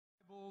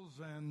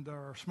And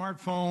our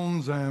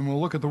smartphones, and we'll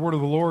look at the word of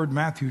the Lord,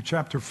 Matthew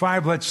chapter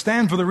 5. Let's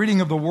stand for the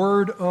reading of the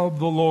word of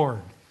the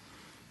Lord.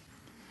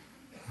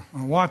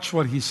 Watch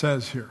what he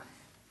says here.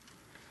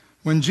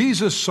 When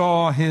Jesus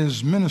saw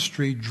his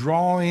ministry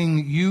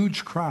drawing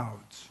huge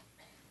crowds,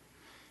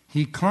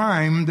 he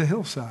climbed the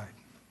hillside.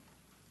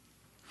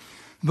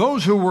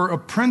 Those who were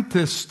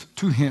apprenticed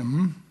to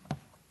him,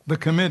 the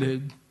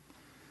committed,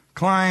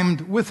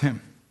 climbed with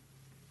him.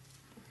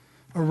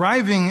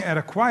 Arriving at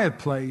a quiet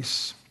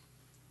place,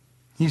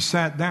 he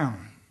sat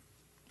down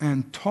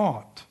and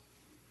taught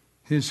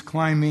his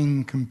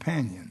climbing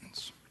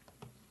companions.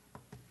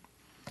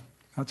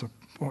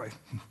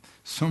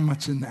 So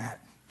much in that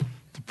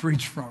to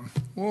preach from.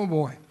 Oh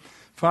boy.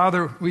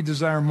 Father, we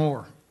desire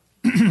more.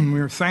 We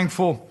are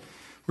thankful.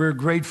 We're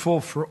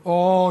grateful for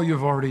all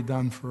you've already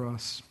done for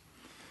us.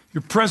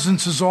 Your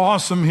presence is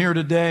awesome here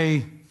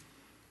today.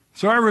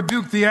 So I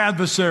rebuke the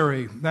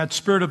adversary, that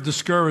spirit of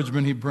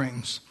discouragement he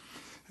brings,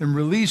 and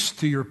release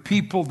to your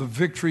people the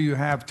victory you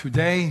have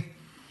today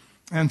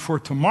and for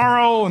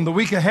tomorrow and the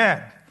week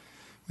ahead.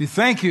 We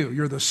thank you.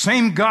 You're the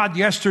same God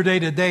yesterday,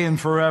 today, and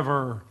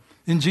forever.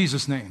 In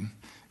Jesus' name,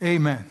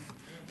 amen.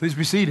 Please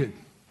be seated.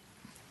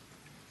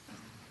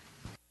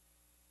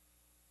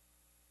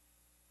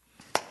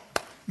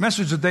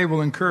 Message today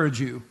will encourage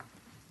you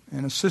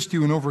and assist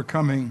you in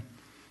overcoming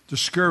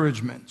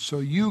discouragement so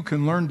you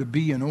can learn to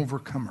be an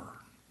overcomer.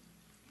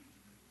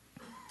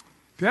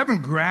 If you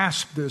haven't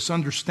grasped this,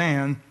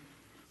 understand,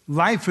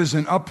 life is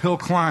an uphill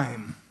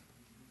climb.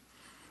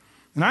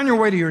 And on your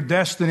way to your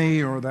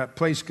destiny or that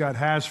place God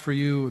has for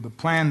you, or the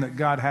plan that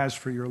God has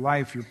for your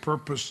life, your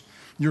purpose,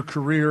 your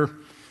career,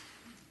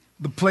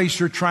 the place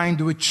you're trying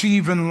to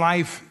achieve in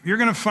life, you're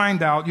going to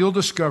find out, you'll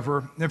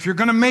discover, if you're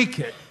going to make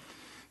it,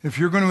 if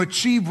you're going to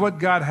achieve what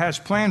God has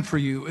planned for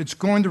you, it's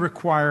going to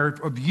require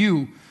of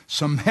you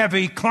some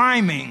heavy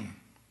climbing.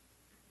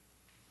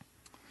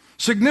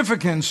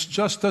 Significance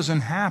just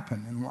doesn't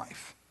happen in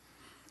life.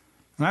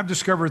 And I've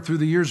discovered through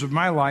the years of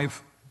my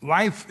life,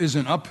 life is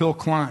an uphill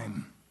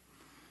climb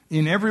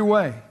in every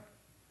way.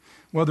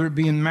 Whether it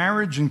be in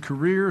marriage and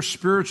career,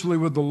 spiritually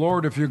with the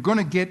Lord, if you're going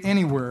to get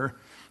anywhere,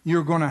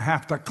 you're going to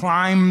have to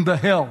climb the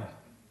hill.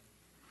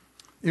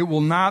 It will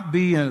not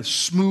be a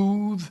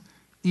smooth,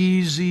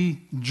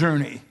 easy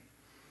journey.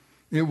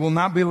 It will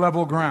not be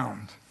level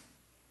ground.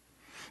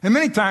 And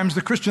many times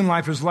the Christian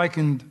life is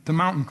likened to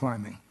mountain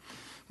climbing.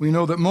 We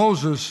know that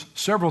Moses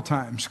several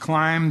times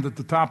climbed at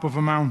the top of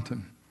a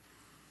mountain.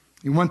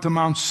 He went to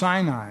Mount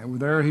Sinai, where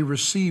there he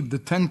received the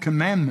 10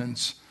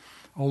 Commandments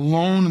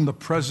alone in the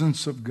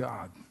presence of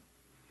God.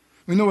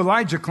 We know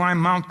Elijah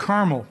climbed Mount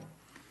Carmel.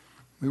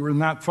 We were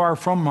not far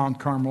from Mount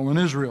Carmel in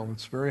Israel.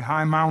 It's a very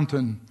high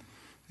mountain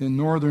in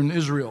northern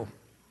Israel.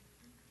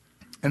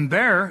 And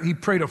there he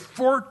prayed a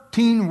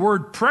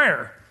 14-word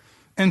prayer,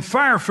 and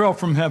fire fell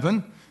from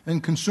heaven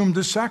and consumed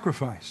his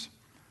sacrifice.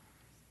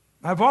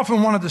 I've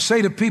often wanted to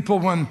say to people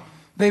when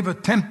they've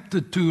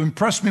attempted to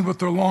impress me with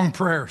their long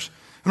prayers,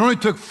 it only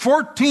took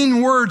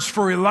 14 words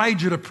for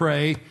Elijah to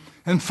pray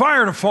and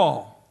fire to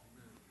fall.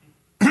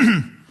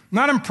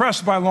 Not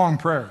impressed by long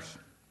prayers.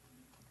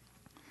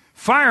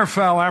 Fire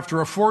fell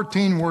after a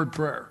 14-word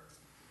prayer.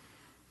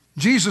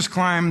 Jesus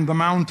climbed the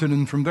mountain,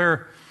 and from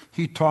there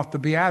he taught the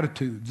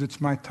Beatitudes.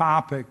 It's my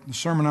topic, the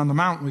Sermon on the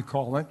Mount we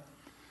call it,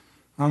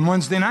 on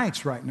Wednesday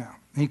nights right now.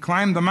 He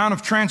climbed the Mount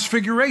of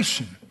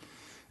Transfiguration,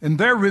 and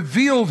there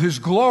revealed his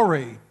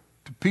glory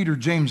to Peter,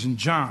 James, and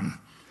John.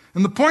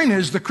 And the point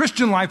is, the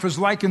Christian life is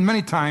likened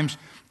many times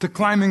to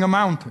climbing a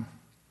mountain.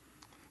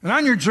 And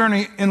on your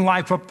journey in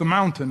life up the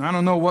mountain, I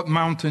don't know what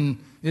mountain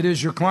it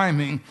is you're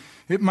climbing.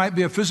 It might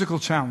be a physical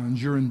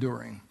challenge you're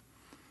enduring.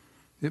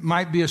 It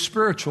might be a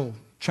spiritual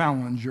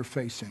challenge you're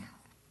facing.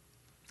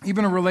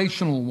 Even a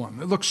relational one.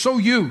 It looks so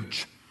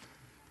huge.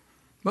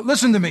 But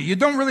listen to me, you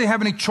don't really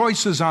have any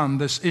choices on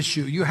this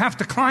issue. You have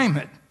to climb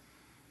it.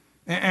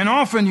 And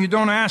often you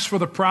don't ask for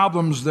the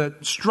problems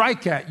that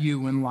strike at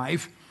you in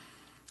life,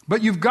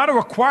 but you've got to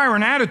acquire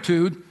an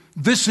attitude,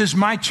 this is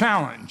my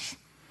challenge.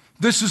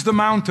 This is the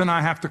mountain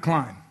I have to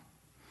climb.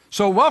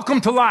 So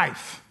welcome to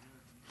life.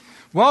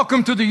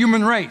 Welcome to the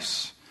human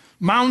race.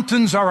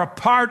 Mountains are a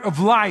part of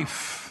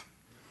life.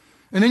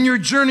 And in your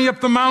journey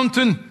up the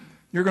mountain,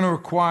 you're going to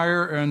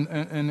acquire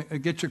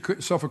and get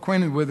yourself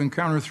acquainted with,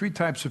 encounter 3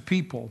 types of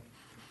people.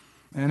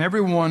 And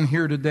everyone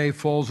here today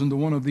falls into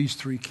one of these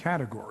 3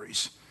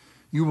 categories.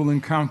 You will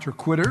encounter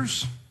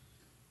quitters,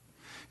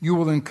 you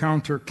will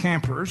encounter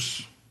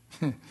campers,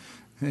 and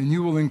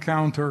you will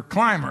encounter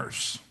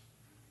climbers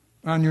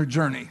on your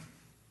journey.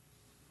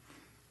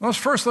 Well,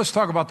 first, let's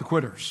talk about the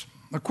quitters.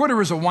 A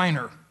quitter is a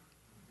whiner.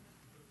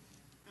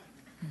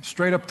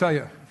 Straight up tell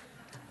you.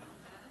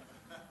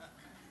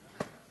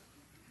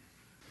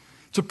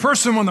 It's a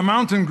person when the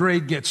mountain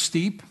grade gets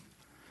steep,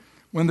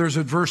 when there's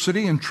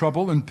adversity and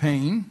trouble and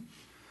pain,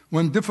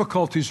 when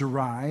difficulties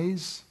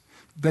arise,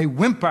 they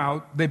wimp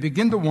out, they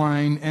begin to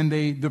whine, and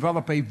they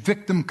develop a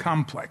victim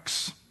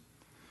complex.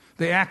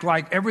 They act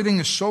like everything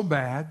is so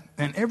bad,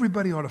 and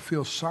everybody ought to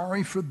feel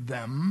sorry for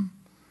them.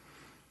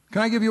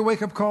 Can I give you a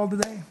wake-up call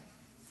today?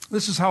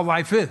 This is how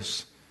life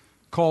is,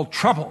 called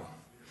trouble.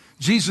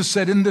 Jesus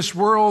said, in this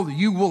world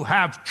you will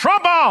have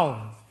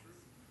trouble.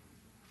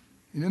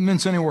 He didn't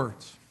mince any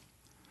words.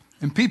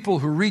 And people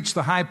who reach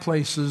the high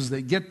places,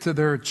 they get to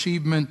their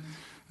achievement,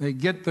 they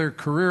get their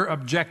career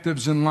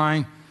objectives in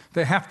line,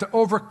 they have to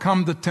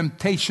overcome the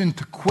temptation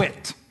to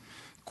quit.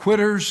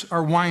 Quitters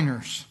are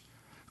whiners.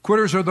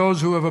 Quitters are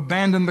those who have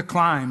abandoned the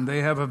climb.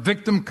 They have a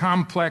victim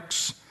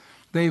complex.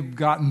 They've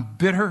gotten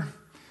bitter.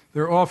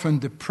 They're often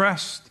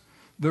depressed.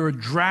 They're a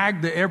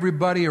drag to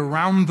everybody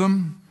around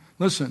them.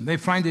 Listen, they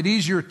find it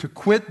easier to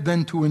quit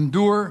than to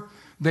endure.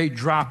 They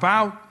drop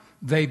out.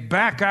 They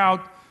back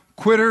out.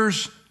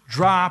 Quitters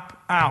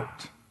drop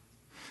out.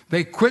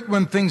 They quit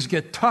when things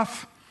get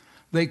tough.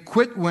 They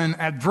quit when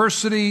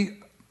adversity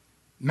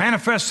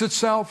manifests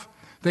itself.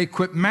 They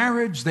quit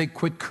marriage. They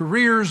quit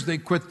careers. They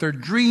quit their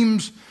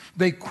dreams.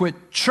 They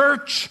quit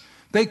church.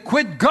 They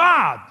quit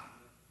God.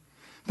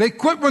 They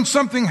quit when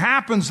something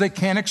happens they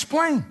can't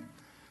explain.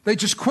 They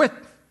just quit.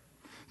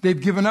 They've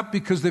given up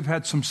because they've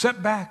had some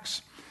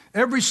setbacks.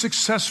 Every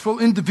successful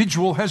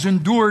individual has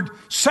endured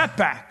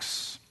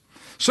setbacks.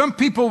 Some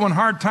people, when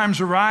hard times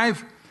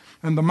arrive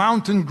and the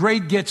mountain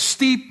grade gets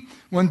steep,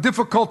 when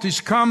difficulties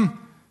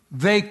come,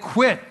 they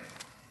quit.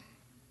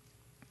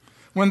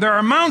 When there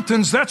are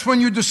mountains, that's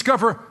when you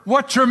discover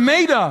what you're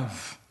made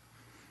of.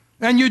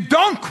 And you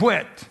don't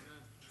quit.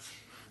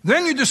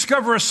 Then you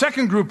discover a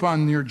second group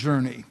on your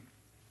journey.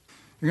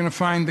 You're going to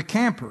find the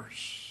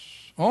campers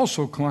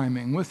also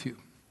climbing with you.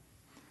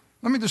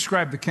 Let me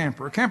describe the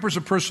camper. A camper is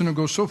a person who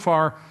goes so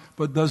far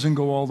but doesn't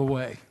go all the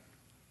way.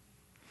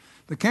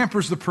 The camper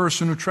is the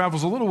person who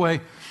travels a little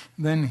way,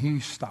 then he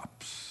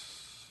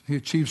stops. He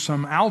achieves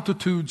some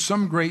altitude,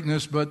 some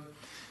greatness, but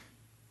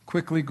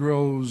quickly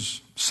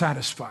grows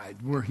satisfied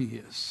where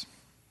he is.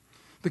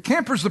 The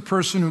camper is the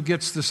person who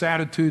gets this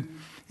attitude,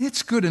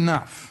 it's good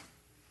enough.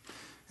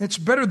 It's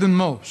better than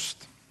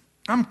most.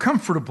 I'm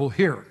comfortable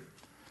here.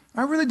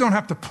 I really don't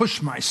have to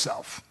push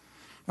myself.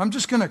 I'm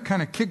just going to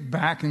kind of kick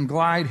back and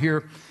glide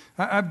here.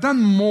 I've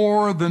done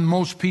more than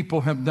most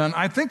people have done.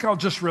 I think I'll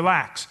just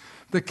relax.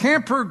 The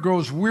camper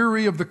grows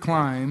weary of the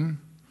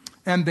climb,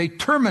 and they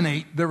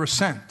terminate their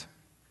ascent.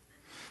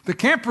 The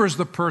camper is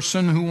the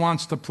person who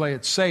wants to play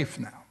it safe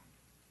now.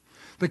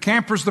 The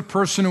camper is the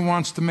person who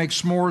wants to make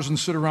s'mores and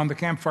sit around the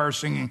campfire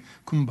singing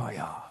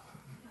Kumbaya.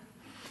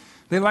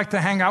 They like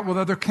to hang out with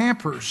other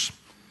campers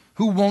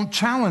who won't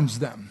challenge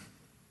them.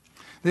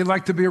 They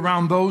like to be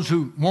around those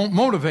who won't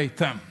motivate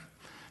them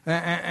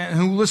and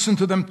who listen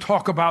to them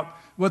talk about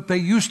what they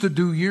used to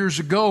do years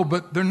ago,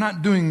 but they're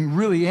not doing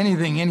really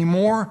anything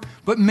anymore,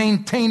 but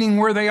maintaining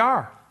where they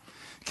are.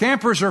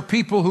 Campers are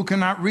people who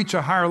cannot reach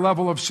a higher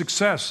level of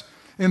success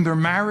in their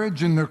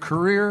marriage, in their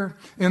career,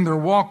 in their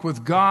walk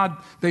with God.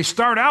 They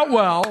start out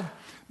well,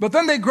 but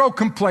then they grow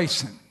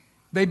complacent.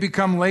 They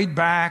become laid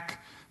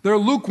back. They're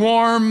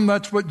lukewarm.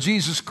 That's what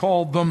Jesus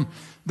called them.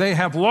 They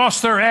have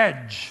lost their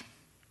edge.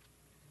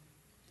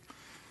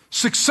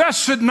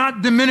 Success should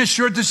not diminish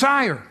your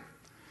desire.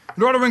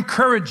 It ought to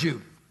encourage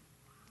you,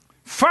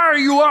 fire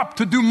you up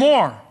to do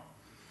more.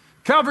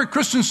 Calvary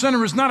Christian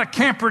Center is not a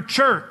camper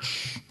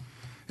church.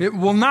 It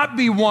will not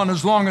be one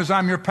as long as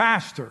I'm your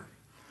pastor.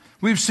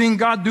 We've seen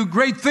God do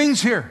great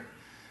things here.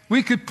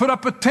 We could put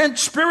up a tent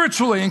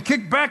spiritually and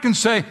kick back and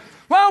say,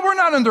 well, we're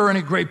not under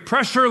any great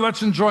pressure.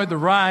 Let's enjoy the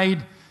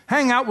ride.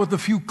 Hang out with a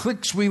few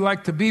cliques we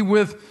like to be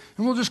with,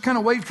 and we'll just kind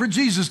of wait for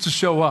Jesus to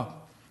show up.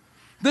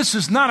 This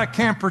is not a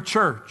camper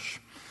church.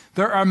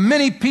 There are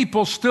many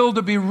people still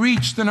to be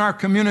reached in our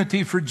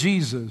community for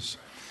Jesus.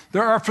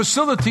 There are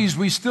facilities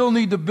we still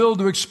need to build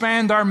to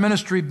expand our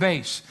ministry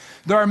base.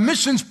 There are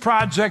missions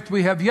projects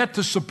we have yet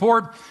to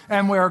support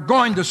and we are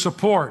going to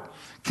support.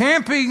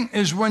 Camping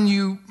is when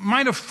you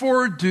might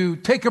afford to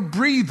take a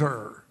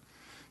breather.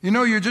 You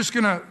know, you're just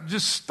going to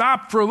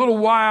stop for a little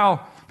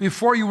while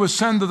before you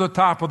ascend to the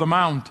top of the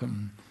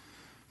mountain.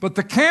 But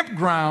the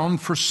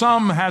campground, for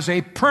some, has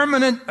a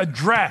permanent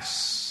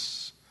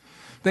address.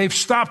 They've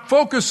stopped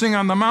focusing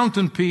on the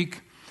mountain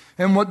peak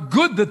and what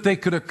good that they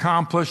could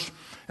accomplish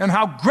and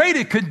how great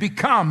it could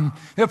become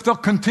if they'll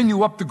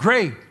continue up the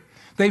grade.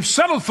 They've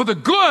settled for the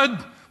good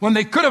when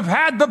they could have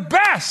had the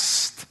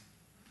best.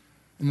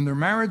 And in their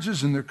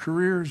marriages, in their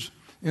careers,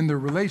 in their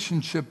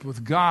relationship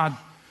with God,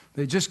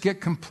 they just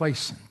get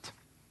complacent.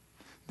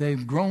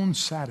 They've grown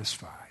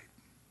satisfied.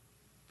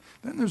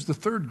 Then there's the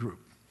third group.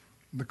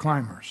 The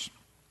climbers.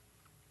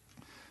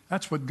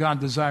 That's what God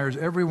desires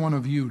every one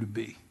of you to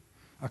be,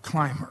 a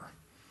climber.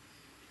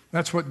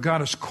 That's what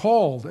God has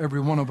called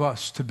every one of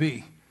us to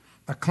be,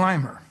 a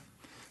climber.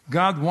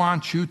 God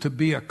wants you to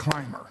be a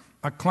climber.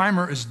 A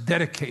climber is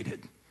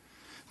dedicated.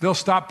 They'll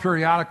stop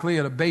periodically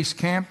at a base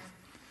camp.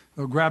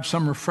 They'll grab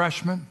some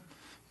refreshment.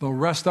 They'll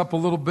rest up a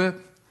little bit,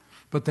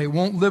 but they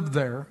won't live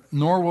there,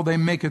 nor will they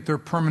make it their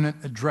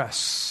permanent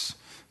address.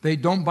 They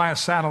don't buy a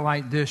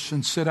satellite dish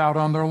and sit out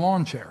on their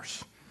lawn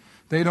chairs.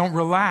 They don't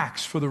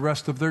relax for the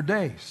rest of their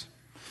days.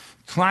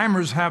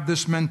 Climbers have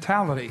this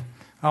mentality.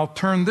 I'll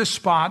turn this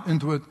spot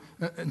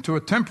into a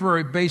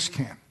temporary base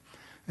camp.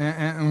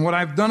 And what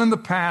I've done in the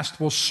past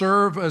will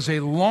serve as a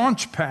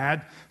launch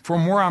pad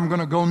from where I'm going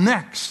to go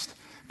next.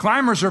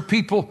 Climbers are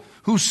people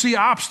who see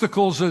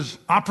obstacles as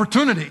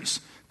opportunities.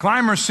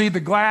 Climbers see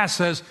the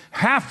glass as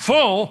half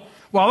full,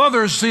 while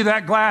others see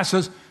that glass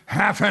as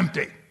half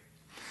empty.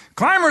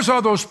 Climbers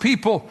are those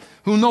people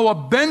who know a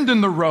bend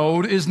in the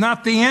road is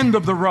not the end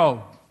of the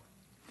road.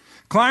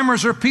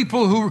 Climbers are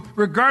people who,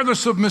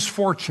 regardless of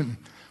misfortune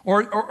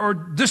or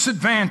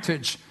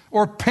disadvantage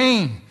or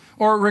pain,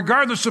 or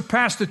regardless of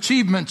past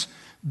achievements,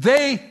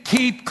 they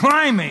keep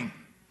climbing.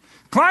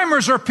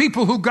 Climbers are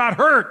people who got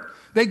hurt,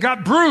 they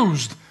got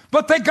bruised,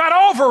 but they got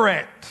over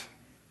it.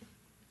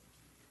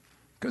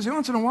 Because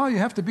once in a while you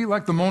have to be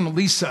like the Mona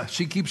Lisa.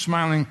 She keeps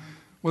smiling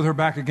with her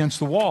back against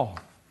the wall.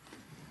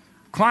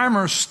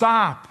 Climbers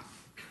stop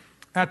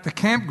at the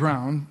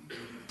campground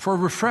for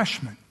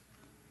refreshment,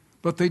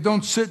 but they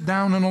don't sit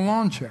down in a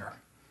lawn chair.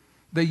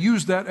 They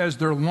use that as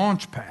their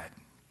launch pad.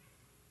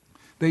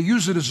 They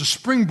use it as a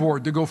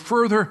springboard to go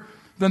further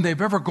than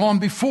they've ever gone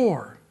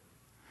before.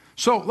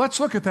 So let's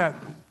look at that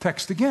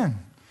text again.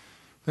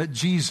 About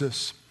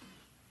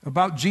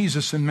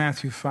Jesus in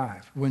Matthew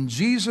 5. When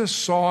Jesus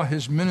saw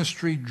his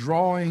ministry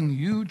drawing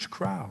huge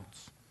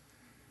crowds,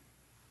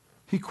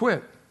 he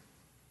quit.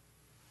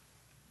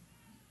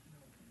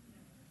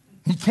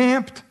 He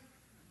camped.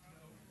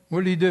 What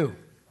did he do?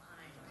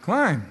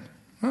 Climbed.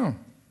 Oh.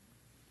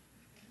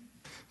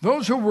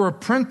 Those who were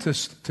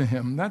apprenticed to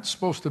him, that's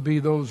supposed to be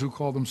those who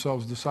call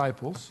themselves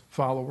disciples,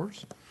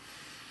 followers.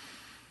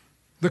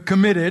 The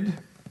committed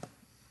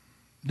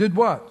did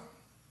what?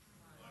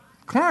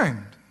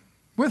 Climbed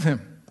with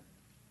him.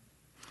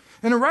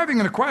 And arriving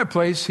in a quiet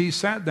place, he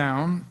sat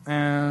down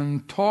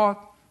and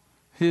taught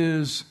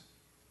his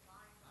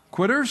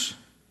quitters,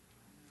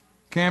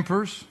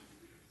 campers,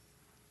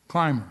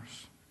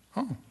 climbers.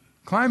 Oh,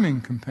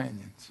 climbing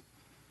companions.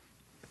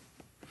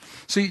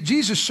 See,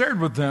 Jesus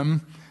shared with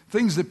them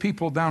things that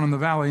people down in the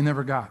valley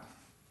never got.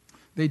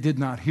 They did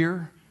not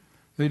hear.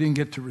 They didn't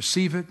get to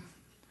receive it.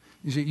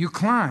 You see, you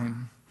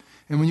climb,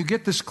 and when you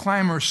get this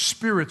climber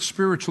spirit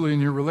spiritually in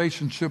your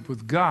relationship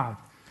with God,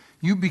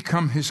 you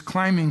become his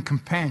climbing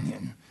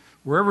companion.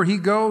 Wherever he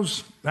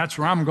goes, that's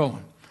where I'm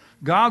going.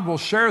 God will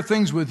share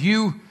things with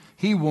you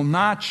he will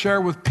not share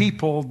with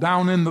people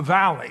down in the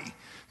valley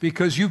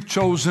because you've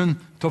chosen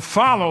to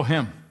follow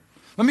him.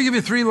 Let me give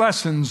you 3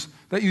 lessons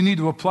that you need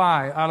to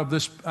apply out of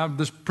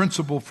this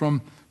principle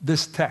from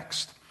this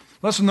text.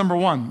 Lesson number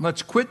 1,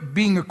 let's quit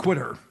being a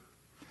quitter.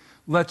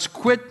 Let's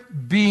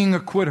quit being a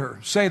quitter.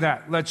 Say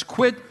that. Let's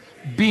quit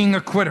being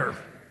a quitter.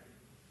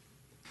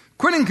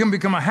 Quitting can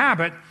become a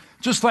habit,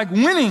 just like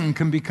winning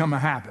can become a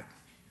habit.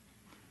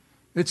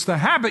 It's the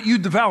habit you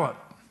develop.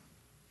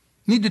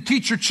 You need to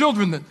teach your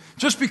children that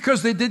just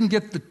because they didn't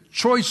get the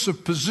choice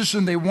of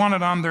position they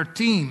wanted on their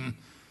team,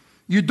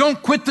 you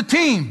don't quit the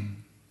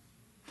team.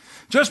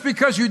 Just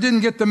because you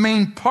didn't get the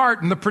main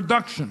part in the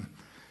production,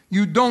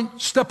 you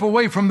don't step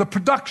away from the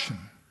production.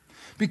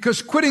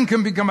 Because quitting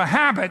can become a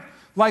habit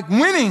like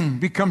winning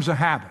becomes a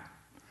habit.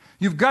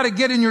 You've got to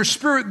get in your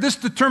spirit this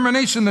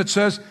determination that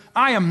says,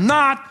 I am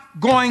not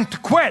going to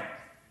quit.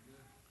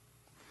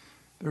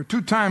 There are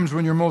 2 times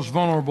when you're most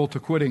vulnerable to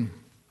quitting.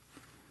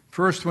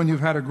 First, when you've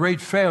had a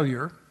great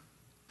failure,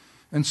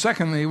 and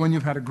secondly, when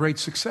you've had a great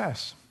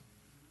success.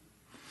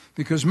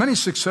 Because many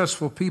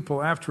successful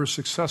people, after a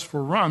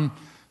successful run,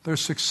 their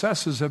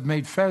successes have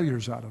made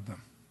failures out of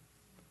them.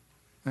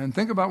 And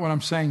think about what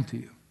I'm saying to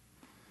you.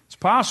 It's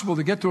possible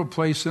to get to a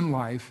place in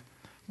life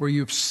where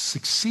you've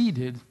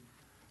succeeded,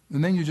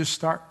 and then you just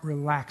start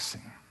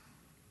relaxing.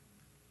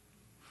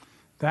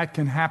 That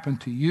can happen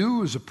to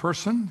you as a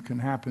person, it can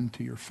happen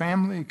to your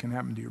family, it can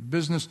happen to your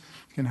business,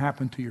 it can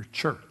happen to your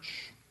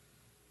church.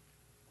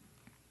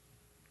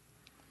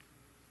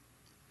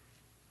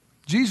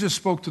 Jesus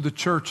spoke to the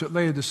church at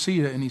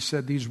Laodicea and he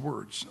said these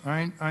words,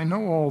 I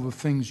know all the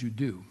things you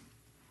do,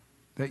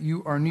 that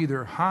you are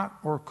neither hot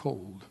or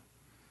cold.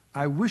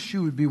 I wish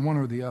you would be one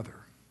or the other.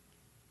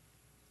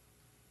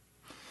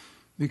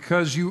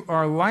 Because you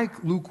are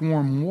like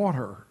lukewarm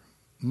water,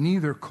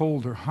 neither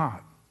cold or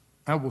hot.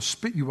 I will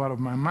spit you out of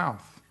my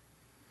mouth.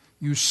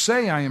 You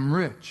say I am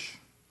rich,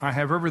 I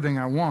have everything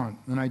I want,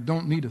 and I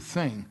don't need a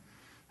thing.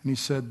 And he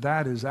said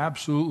that is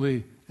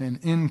absolutely an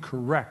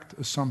incorrect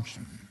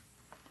assumption.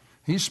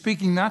 He's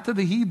speaking not to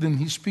the heathen,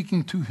 he's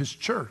speaking to his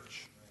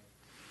church.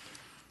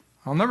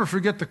 I'll never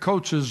forget the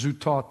coaches who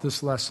taught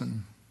this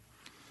lesson.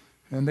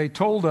 And they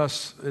told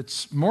us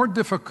it's more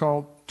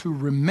difficult to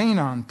remain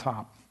on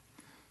top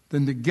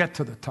than to get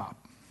to the top.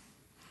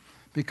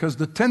 Because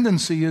the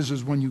tendency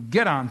is when you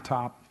get on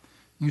top,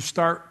 you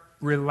start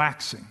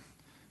relaxing.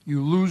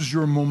 You lose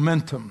your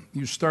momentum.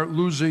 You start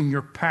losing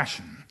your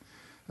passion.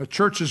 A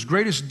church's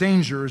greatest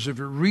danger is if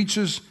it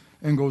reaches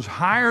and goes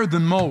higher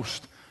than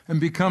most and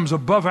becomes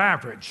above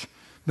average.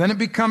 Then it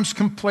becomes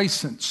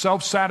complacent,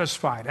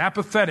 self-satisfied,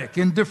 apathetic,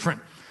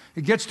 indifferent.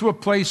 It gets to a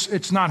place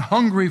it's not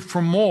hungry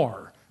for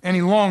more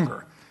any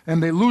longer.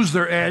 And they lose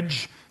their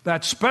edge,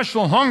 that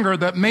special hunger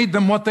that made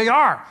them what they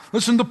are.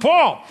 Listen to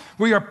Paul.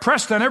 We are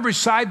pressed on every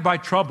side by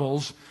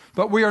troubles,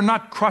 but we are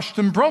not crushed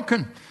and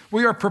broken.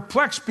 We are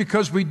perplexed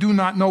because we do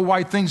not know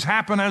why things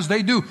happen as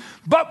they do.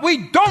 But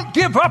we don't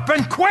give up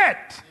and quit.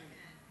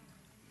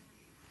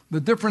 The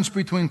difference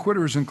between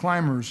quitters and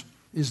climbers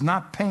is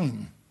not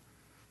pain.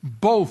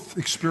 Both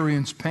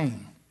experience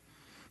pain.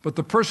 But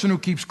the person who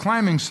keeps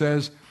climbing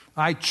says,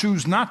 I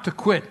choose not to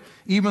quit.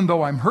 Even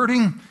though I'm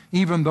hurting,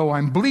 even though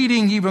I'm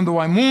bleeding, even though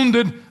I'm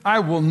wounded, I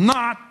will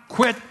not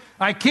quit.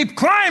 I keep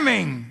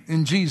climbing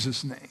in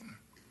Jesus' name.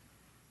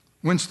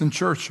 Winston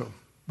Churchill,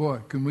 boy,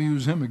 can we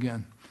use him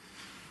again?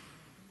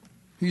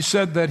 He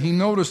said that he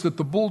noticed that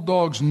the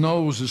bulldog's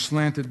nose is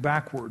slanted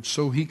backwards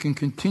so he can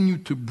continue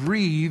to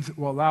breathe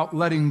without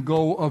letting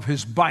go of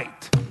his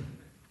bite.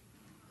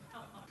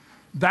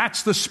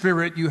 That's the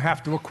spirit you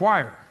have to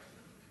acquire.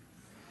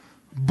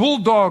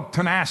 Bulldog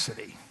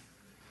tenacity.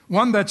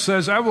 One that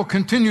says, I will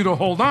continue to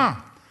hold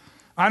on.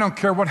 I don't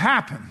care what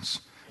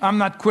happens. I'm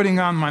not quitting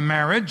on my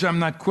marriage. I'm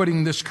not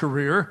quitting this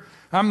career.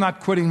 I'm not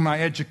quitting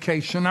my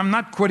education. I'm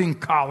not quitting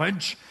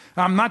college.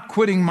 I'm not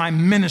quitting my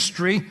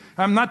ministry.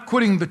 I'm not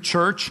quitting the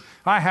church.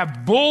 I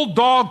have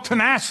bulldog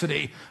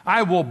tenacity.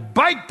 I will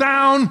bite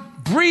down,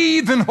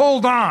 breathe, and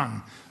hold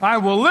on. I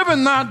will live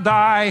and not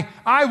die.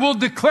 I will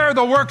declare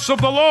the works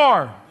of the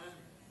Lord.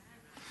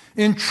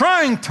 In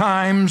trying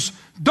times,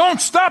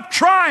 don't stop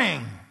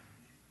trying.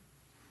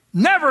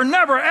 Never,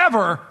 never,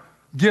 ever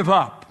give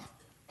up.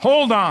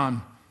 Hold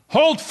on.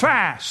 Hold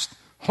fast.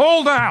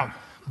 Hold out.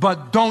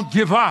 But don't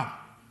give up.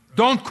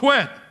 Don't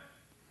quit.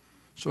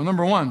 So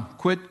number one,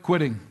 quit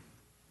quitting.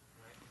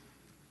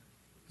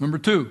 Number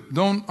two,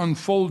 don't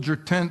unfold your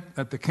tent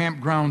at the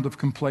campground of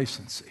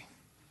complacency.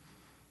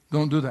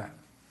 Don't do that.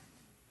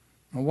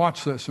 Now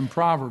watch this in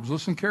Proverbs.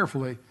 Listen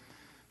carefully.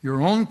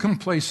 Your own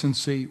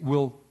complacency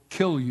will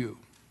kill you.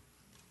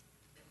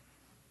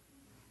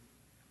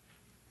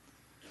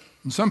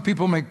 And some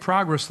people make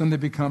progress, then they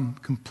become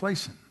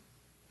complacent.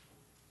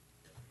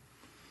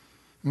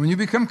 When you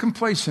become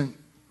complacent,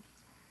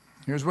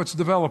 here's what's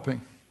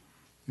developing.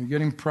 You're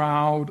getting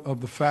proud of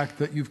the fact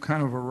that you've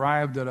kind of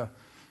arrived at a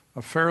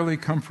fairly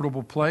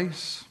comfortable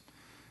place,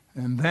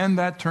 and then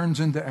that turns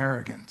into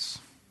arrogance.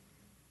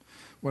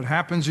 What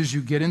happens is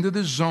you get into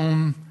this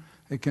zone.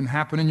 It can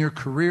happen in your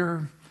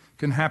career. It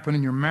can happen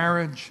in your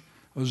marriage,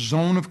 a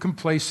zone of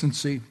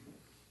complacency.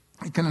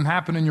 It can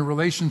happen in your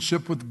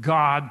relationship with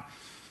God.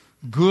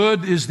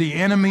 Good is the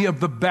enemy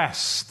of the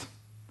best.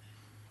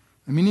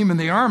 I mean, even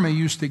the army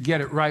used to get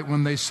it right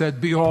when they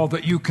said, be all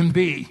that you can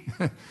be.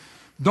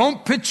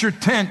 Don't pitch your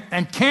tent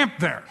and camp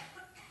there.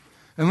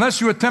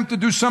 Unless you attempt to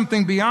do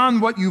something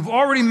beyond what you've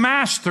already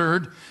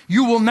mastered,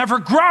 you will never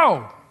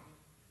grow.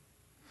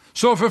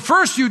 So if at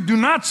first you do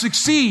not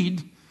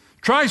succeed,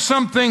 try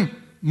something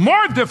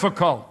more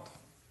difficult.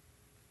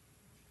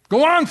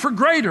 Go on for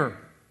greater.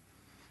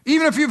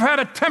 Even if you've had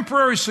a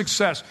temporary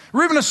success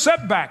or even a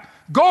setback,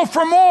 go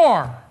for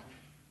more.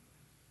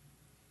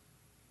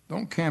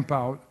 Don't camp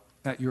out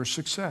at your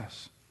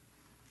success.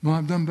 Well,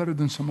 I've done better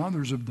than some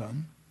others have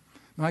done.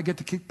 Now I get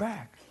to kick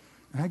back.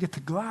 And I get to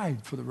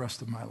glide for the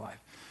rest of my life.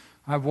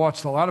 I've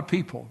watched a lot of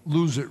people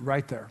lose it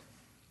right there,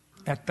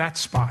 at that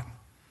spot.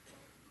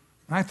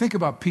 And I think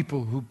about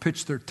people who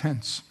pitch their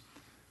tents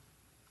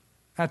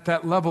at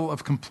that level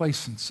of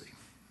complacency.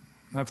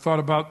 I've thought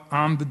about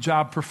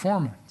on-the-job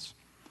performance.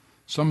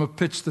 Some have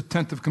pitched the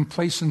tent of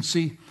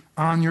complacency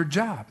on your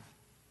job.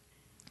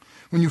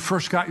 When you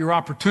first got your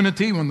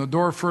opportunity, when the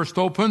door first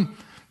opened,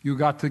 you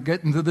got to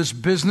get into this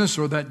business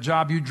or that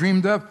job you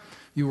dreamed of.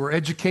 You were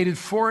educated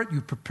for it.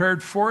 You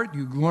prepared for it.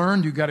 You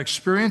learned. You got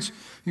experience.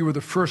 You were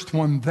the first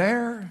one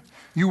there.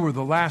 You were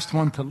the last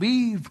one to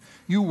leave.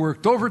 You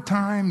worked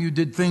overtime. You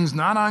did things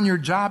not on your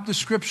job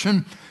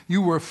description.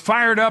 You were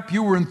fired up.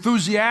 You were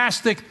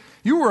enthusiastic.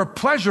 You were a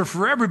pleasure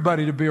for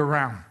everybody to be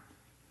around.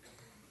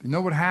 You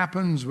know what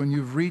happens when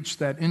you've reached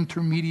that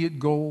intermediate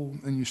goal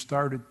and you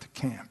started to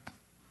camp?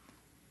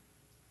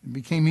 It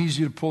became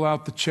easy to pull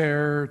out the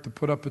chair, to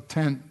put up a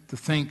tent, to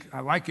think,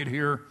 I like it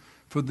here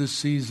for this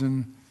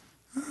season.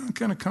 I'm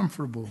kind of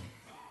comfortable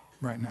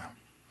right now.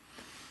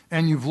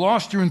 And you've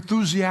lost your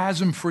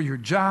enthusiasm for your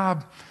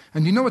job.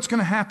 And you know what's going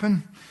to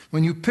happen?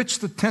 When you pitch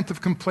the tent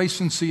of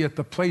complacency at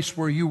the place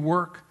where you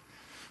work,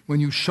 when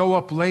you show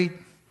up late,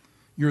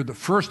 you're the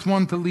first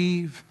one to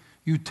leave.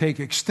 You take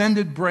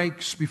extended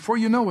breaks. Before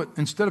you know it,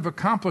 instead of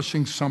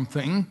accomplishing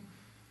something,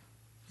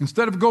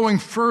 instead of going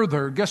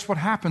further, guess what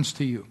happens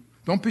to you?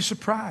 Don't be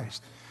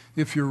surprised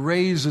if your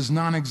raise is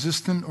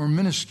non-existent or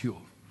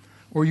minuscule,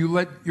 or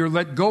you're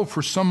let go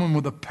for someone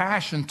with a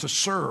passion to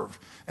serve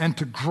and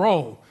to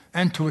grow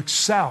and to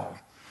excel,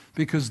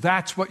 because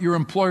that's what your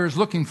employer is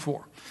looking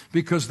for.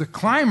 Because the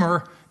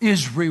climber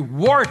is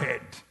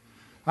rewarded.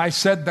 I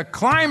said the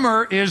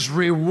climber is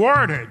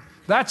rewarded.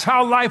 That's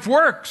how life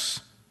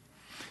works.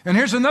 And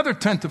here's another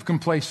tent of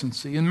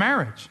complacency in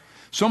marriage.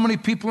 So many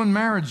people in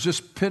marriage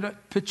just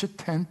pitch a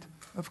tent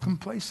of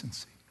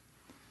complacency.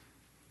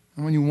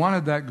 And when you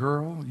wanted that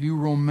girl, you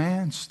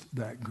romanced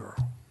that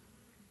girl.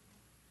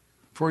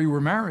 Before you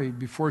were married,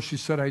 before she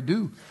said, I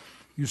do,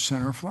 you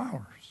sent her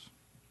flowers.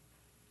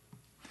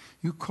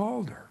 You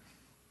called her.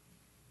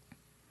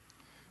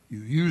 You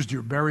used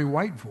your Barry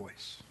White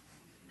voice.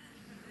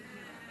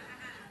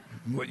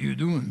 What you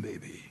doing,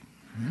 baby?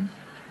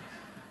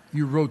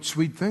 You wrote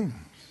sweet things.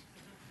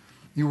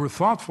 You were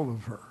thoughtful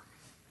of her.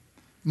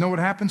 You know what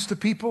happens to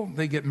people?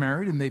 They get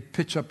married and they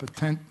pitch up a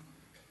tent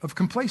of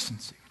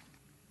complacency.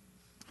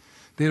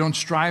 They don't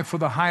strive for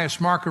the highest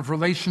mark of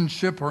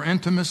relationship or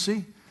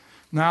intimacy.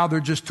 Now they're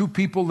just two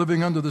people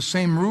living under the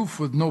same roof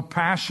with no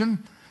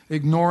passion,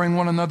 ignoring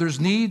one another's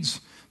needs.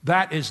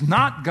 That is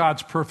not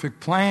God's perfect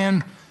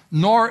plan,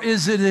 nor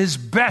is it His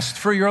best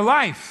for your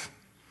life.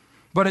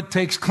 But it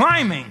takes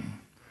climbing.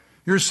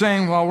 You're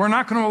saying, well, we're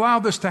not going to allow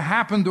this to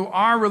happen to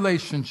our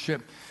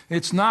relationship.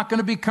 It's not going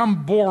to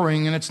become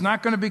boring and it's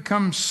not going to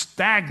become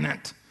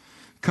stagnant.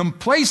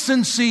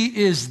 Complacency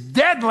is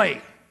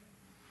deadly.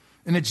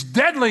 And it's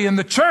deadly in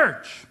the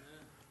church.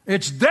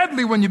 It's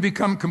deadly when you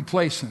become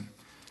complacent.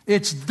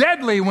 It's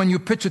deadly when you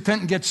pitch a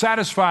tent and get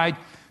satisfied,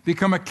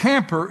 become a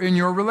camper in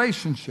your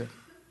relationship.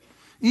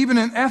 Even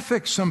in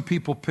ethics, some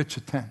people pitch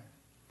a tent.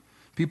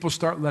 People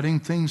start letting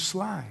things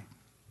slide.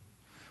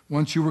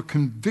 Once you were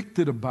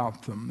convicted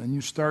about them, and you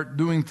start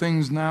doing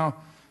things now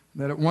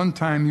that at one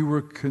time you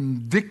were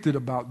convicted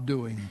about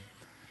doing.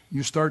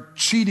 You start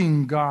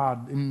cheating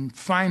God in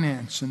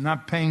finance and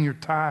not paying your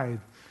tithe.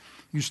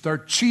 You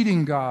start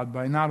cheating God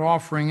by not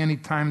offering any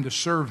time to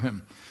serve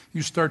Him.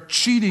 You start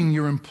cheating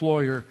your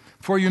employer.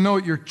 Before you know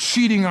it, you're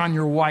cheating on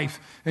your wife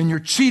and you're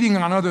cheating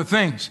on other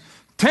things.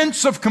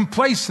 Tents of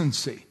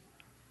complacency.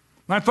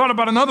 And I thought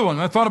about another one.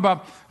 I thought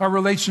about our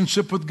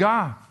relationship with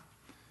God.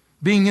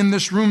 Being in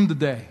this room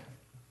today.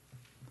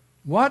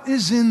 What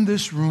is in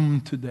this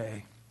room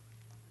today?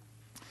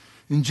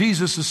 In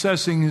Jesus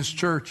assessing His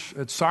church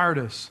at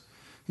Sardis,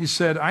 He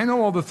said, I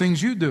know all the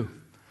things you do,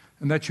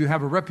 and that you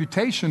have a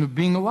reputation of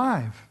being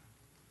alive.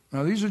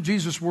 Now, these are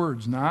Jesus'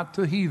 words, not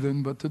to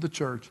heathen, but to the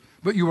church.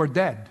 But you are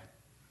dead.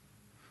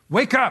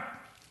 Wake up.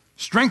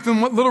 Strengthen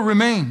what little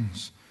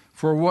remains.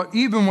 For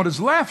even what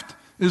is left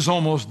is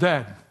almost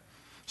dead.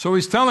 So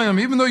He's telling them,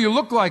 even though you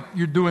look like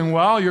you're doing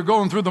well, you're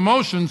going through the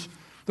motions,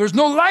 there's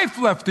no life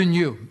left in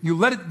you. You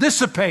let it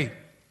dissipate.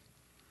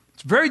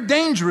 It's very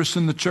dangerous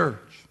in the church.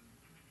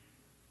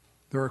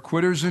 There are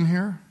quitters in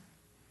here.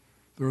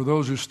 There are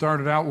those who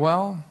started out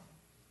well.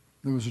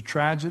 There was a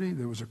tragedy.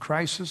 There was a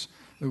crisis.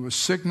 There was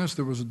sickness.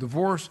 There was a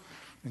divorce.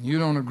 And you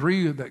don't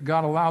agree that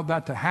God allowed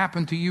that to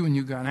happen to you, and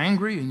you got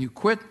angry and you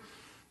quit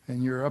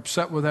and you're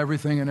upset with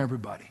everything and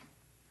everybody.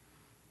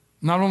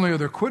 Not only are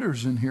there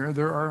quitters in here,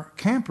 there are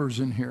campers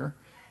in here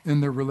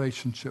in their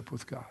relationship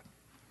with God.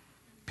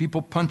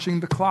 People punching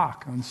the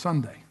clock on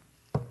Sunday.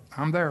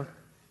 I'm there.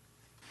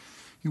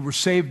 You were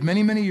saved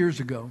many, many years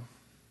ago.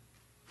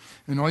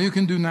 And all you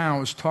can do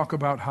now is talk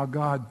about how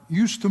God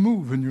used to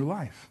move in your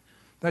life.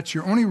 That's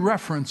your only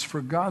reference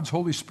for God's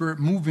Holy Spirit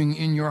moving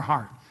in your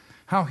heart.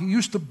 How He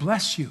used to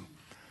bless you.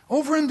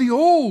 Over in the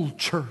old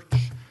church,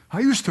 I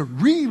used to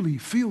really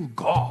feel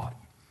God.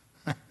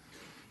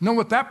 Know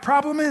what that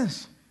problem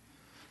is?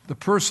 The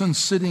person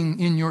sitting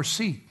in your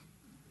seat.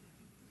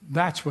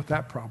 That's what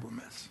that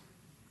problem is.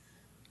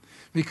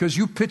 Because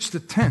you pitched a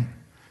tent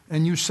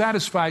and you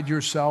satisfied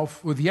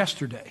yourself with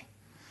yesterday.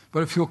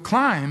 But if you'll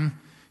climb,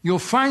 you'll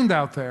find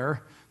out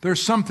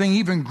there's something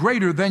even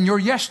greater than your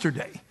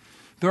yesterday.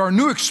 There are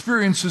new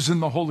experiences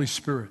in the Holy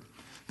Spirit.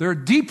 There are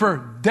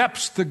deeper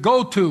depths to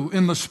go to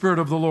in the Spirit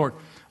of the Lord.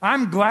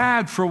 I'm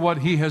glad for what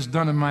He has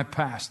done in my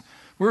past.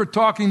 We were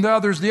talking to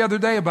others the other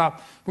day about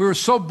we were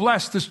so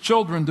blessed as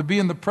children to be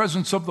in the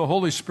presence of the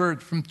Holy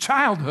Spirit from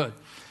childhood,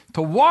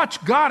 to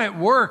watch God at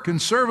work in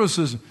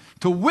services,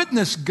 to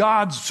witness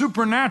God's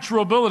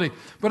supernatural ability.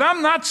 But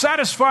I'm not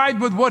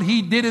satisfied with what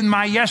He did in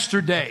my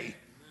yesterday.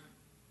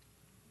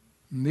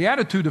 And the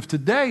attitude of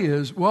today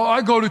is, well,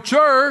 I go to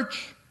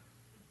church.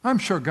 I'm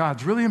sure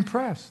God's really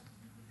impressed.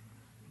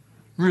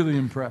 Really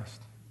impressed.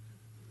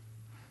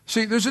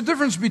 See, there's a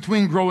difference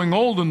between growing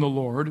old in the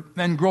Lord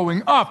and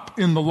growing up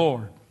in the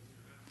Lord.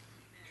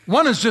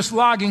 One is just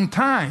logging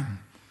time.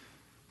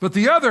 But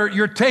the other,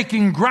 you're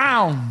taking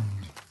ground.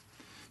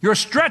 You're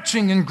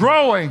stretching and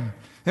growing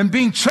and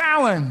being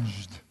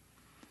challenged.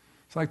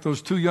 It's like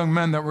those two young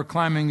men that were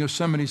climbing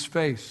Yosemite's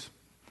face.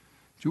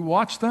 Did you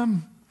watch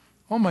them?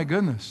 Oh my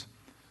goodness.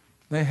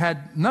 They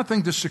had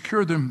nothing to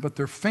secure them but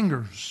their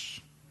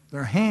fingers,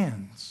 their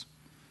hands.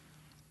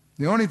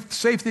 The only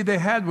safety they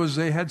had was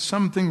they had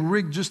something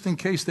rigged just in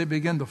case they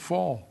began to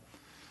fall.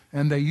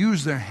 And they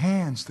used their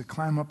hands to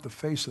climb up the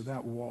face of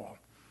that wall.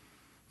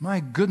 My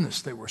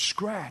goodness, they were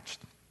scratched,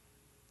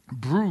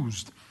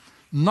 bruised.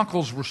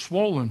 Knuckles were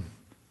swollen.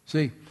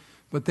 See,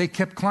 but they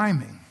kept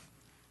climbing.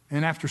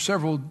 And after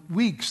several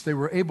weeks, they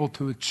were able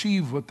to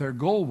achieve what their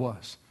goal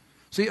was.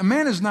 See, a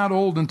man is not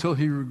old until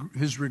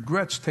his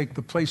regrets take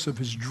the place of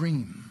his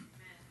dream.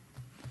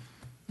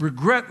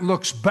 Regret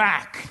looks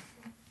back.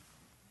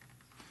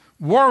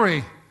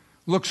 Worry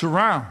looks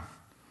around.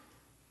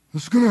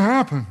 What's going to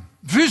happen?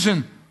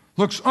 Vision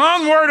looks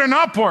onward and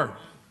upward.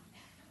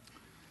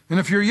 And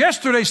if your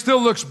yesterday still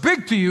looks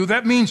big to you,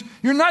 that means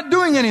you're not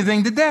doing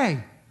anything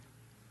today.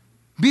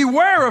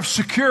 Beware of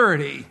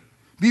security.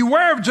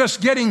 Beware of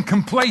just getting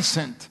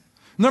complacent.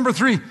 Number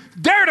 3,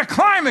 dare to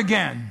climb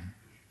again.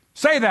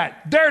 Say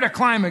that, dare to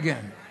climb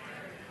again.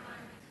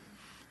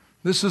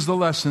 This is the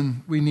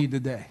lesson we need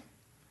today.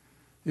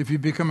 If you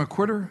become a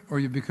quitter or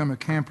you become a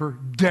camper,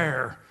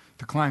 dare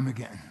to climb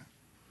again.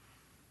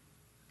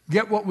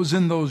 Get what was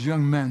in those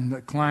young men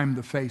that climbed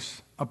the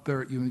face up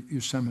there at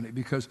Yosemite,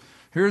 because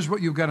here's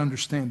what you've got to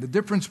understand. The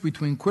difference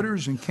between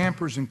quitters and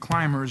campers and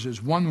climbers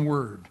is one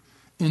word: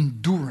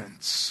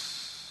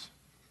 endurance.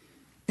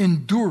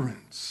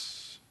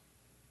 Endurance.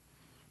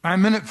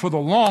 I'm in it for the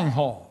long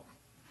haul.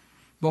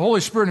 The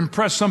Holy Spirit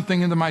impressed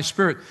something into my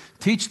spirit.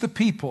 Teach the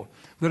people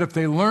that if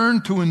they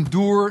learn to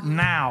endure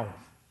now,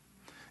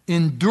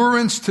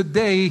 endurance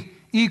today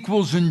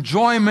equals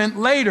enjoyment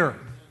later.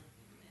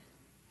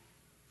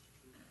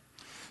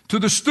 To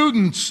the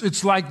students,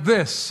 it's like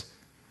this: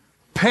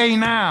 pay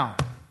now,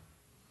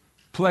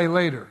 play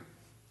later.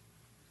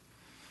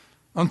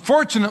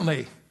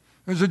 Unfortunately,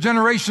 there's a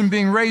generation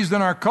being raised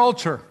in our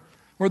culture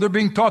where they're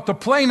being taught to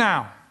play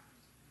now.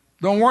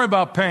 Don't worry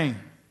about paying.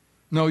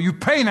 No, you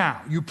pay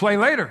now, you play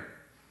later.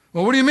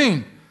 Well, what do you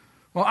mean?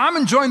 Well, I'm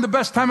enjoying the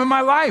best time of my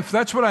life.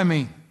 That's what I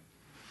mean.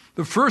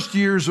 The first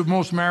years of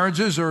most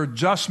marriages are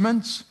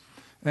adjustments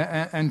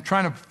and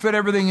trying to fit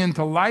everything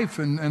into life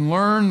and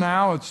learn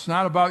now. It's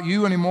not about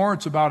you anymore.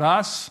 It's about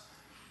us.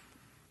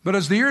 But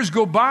as the years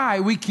go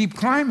by, we keep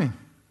climbing.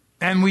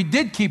 And we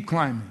did keep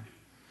climbing.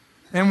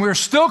 And we're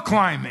still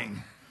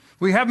climbing.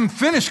 We haven't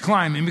finished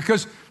climbing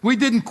because we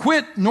didn't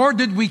quit, nor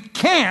did we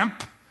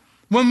camp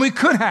when we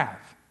could have.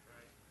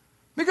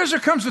 Because there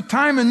comes a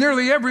time in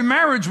nearly every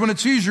marriage when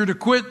it's easier to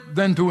quit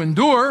than to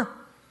endure.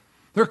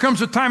 There comes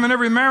a time in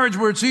every marriage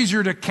where it's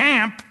easier to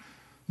camp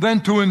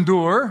than to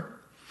endure.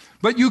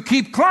 But you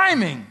keep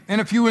climbing. And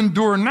if you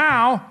endure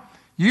now,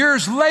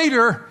 years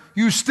later,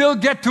 you still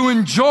get to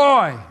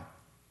enjoy.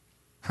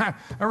 I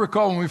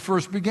recall when we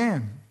first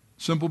began.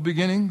 Simple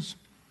beginnings,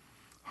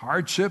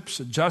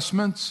 hardships,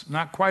 adjustments,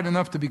 not quite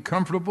enough to be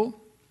comfortable.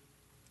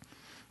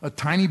 A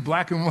tiny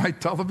black and white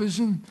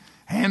television,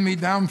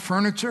 hand-me-down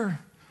furniture,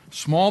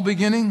 small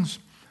beginnings,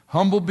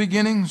 humble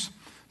beginnings.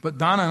 But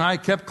Donna and I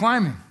kept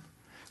climbing.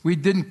 We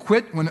didn't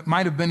quit when it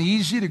might have been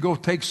easy to go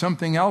take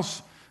something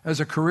else as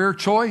a career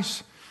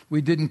choice.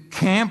 We didn't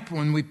camp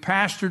when we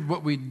pastored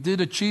what we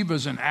did achieve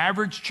as an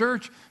average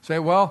church. Say,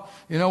 well,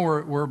 you know,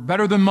 we're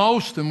better than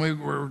most, and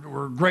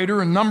we're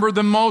greater in number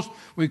than most.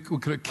 We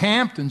could have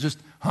camped and just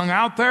hung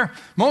out there.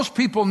 Most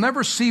people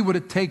never see what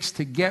it takes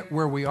to get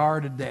where we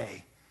are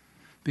today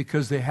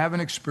because they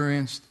haven't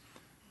experienced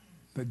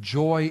the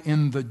joy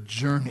in the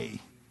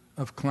journey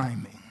of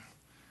climbing.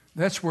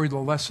 That's where the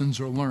lessons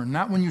are learned.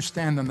 Not when you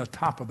stand on the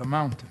top of the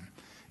mountain.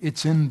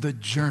 It's in the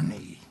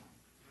journey.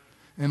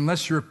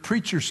 Unless you're a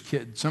preacher's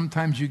kid,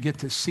 sometimes you get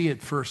to see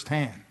it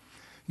firsthand.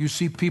 You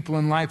see people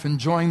in life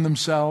enjoying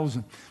themselves,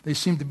 and they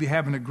seem to be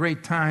having a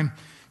great time.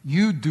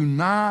 You do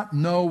not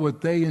know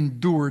what they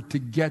endured to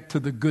get to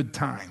the good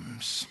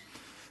times.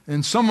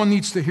 And someone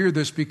needs to hear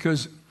this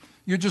because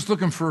you're just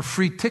looking for a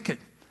free ticket.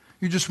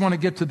 You just want to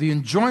get to the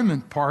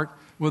enjoyment part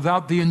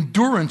without the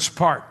endurance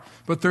part.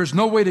 But there's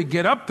no way to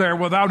get up there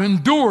without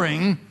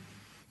enduring.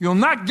 You'll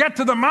not get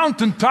to the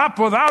mountaintop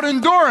without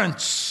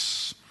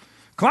endurance.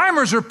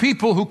 Climbers are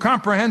people who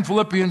comprehend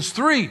Philippians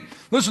 3.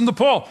 Listen to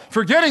Paul.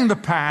 Forgetting the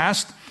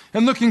past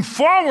and looking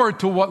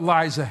forward to what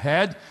lies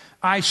ahead,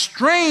 I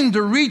strain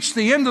to reach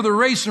the end of the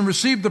race and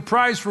receive the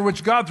prize for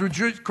which God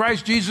through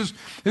Christ Jesus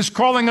is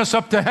calling us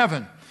up to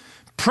heaven.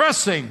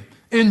 Pressing,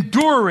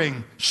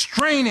 enduring,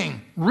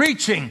 straining,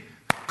 reaching,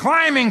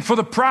 climbing for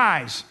the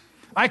prize.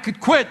 I could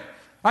quit.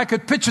 I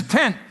could pitch a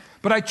tent,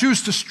 but I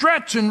choose to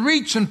stretch and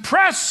reach and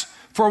press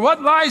for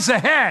what lies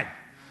ahead.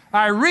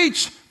 I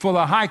reach for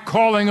the high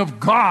calling of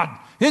God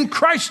in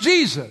Christ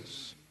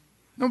Jesus.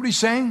 Know what he's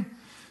saying?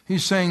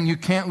 He's saying you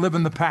can't live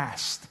in the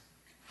past.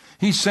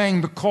 He's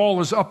saying the call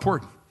is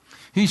upward.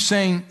 He's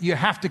saying you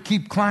have to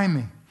keep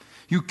climbing.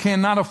 You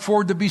cannot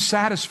afford to be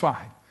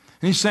satisfied.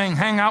 And he's saying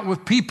hang out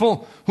with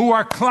people who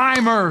are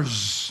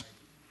climbers.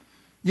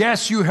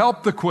 Yes, you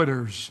help the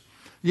quitters.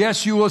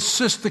 Yes, you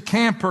assist the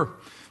camper.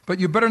 But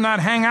you better not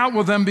hang out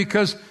with them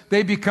because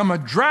they become a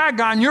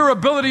drag on your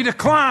ability to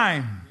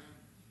climb.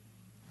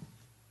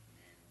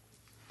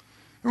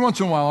 Every once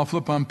in a while, I'll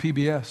flip on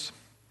PBS.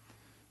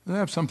 They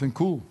have something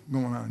cool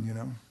going on, you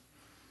know.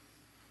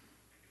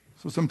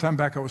 So sometime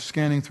back, I was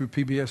scanning through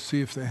PBS,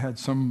 see if they had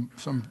some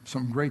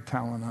great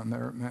talent on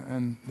there,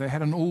 and they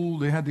had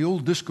the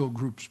old disco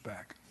groups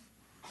back.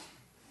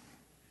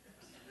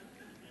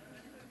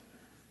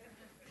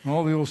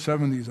 All the old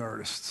 70s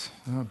artists.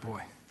 Oh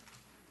boy.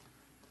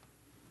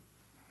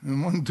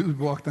 And one dude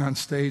walked on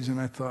stage, and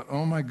I thought,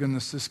 oh my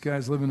goodness, this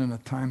guy's living in a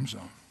time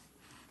zone.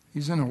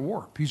 He's in a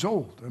warp. He's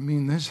old. I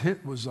mean, his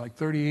hit was like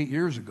 38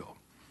 years ago.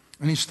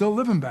 And he's still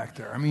living back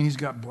there. I mean, he's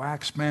got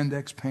black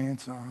spandex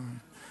pants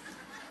on.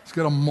 He's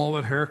got a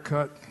mullet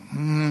haircut.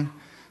 And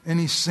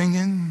he's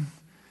singing.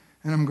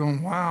 And I'm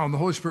going, wow. And the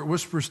Holy Spirit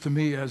whispers to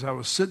me as I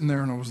was sitting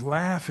there and I was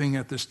laughing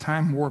at this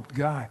time-warped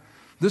guy.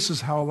 This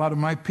is how a lot of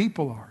my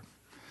people are.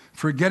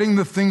 Forgetting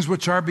the things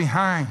which are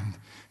behind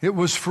It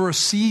was for a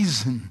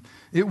season.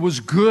 It was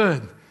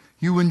good.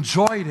 You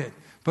enjoyed it.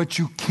 But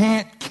you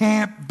can't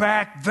camp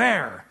back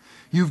there.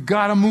 You've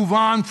got to move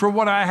on for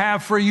what I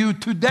have for you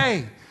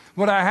today.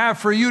 What I have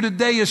for you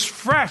today is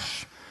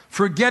fresh.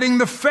 Forgetting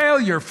the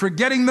failure,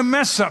 forgetting the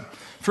mess up,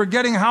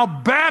 forgetting how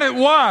bad it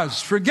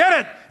was.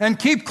 Forget it and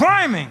keep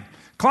climbing.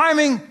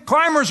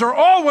 Climbers are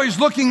always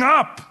looking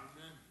up.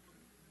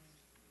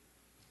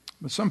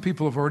 But some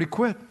people have already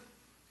quit.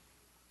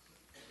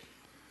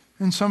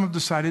 And some have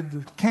decided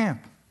to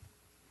camp.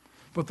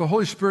 But the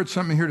Holy Spirit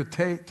sent me here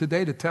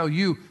today to tell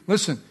you,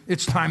 listen,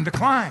 it's time to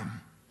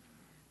climb.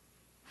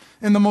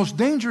 And the most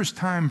dangerous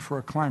time for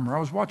a climber, I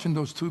was watching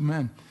those two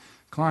men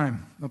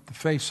climb up the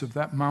face of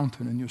that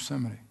mountain in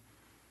Yosemite.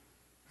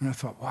 And I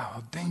thought, wow,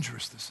 how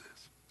dangerous this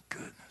is.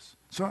 Goodness.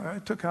 So I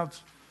took out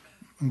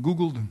and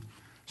Googled and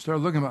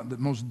started looking about the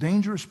most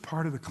dangerous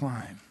part of the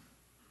climb.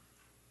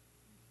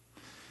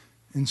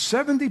 And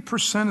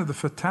 70% of the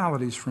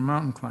fatalities for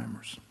mountain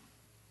climbers,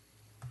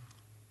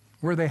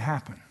 where they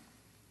happen.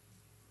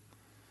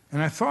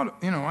 And I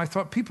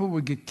thought people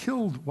would get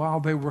killed while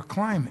they were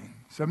climbing.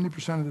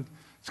 70% of the,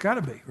 it's got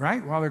to be,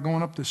 right? While they're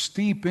going up the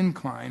steep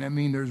incline. I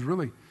mean, there's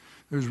really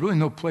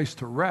no place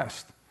to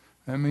rest.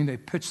 I mean, they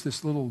pitched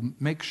this little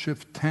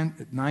makeshift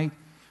tent at night,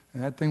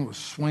 and that thing was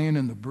swaying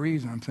in the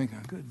breeze, and I'm thinking,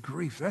 good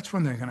grief, that's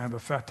when they're going to have a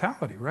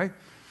fatality, right?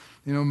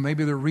 You know,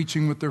 maybe they're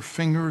reaching with their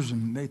fingers,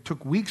 and they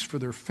took weeks for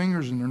their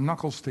fingers and their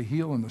knuckles to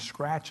heal, and the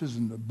scratches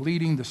and the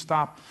bleeding to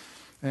stop,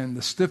 and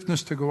the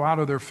stiffness to go out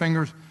of their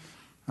fingers.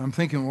 I'm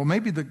thinking, well,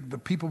 maybe the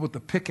people with the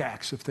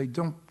pickaxe, if they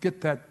don't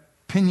get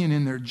that pinion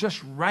in there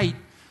just right,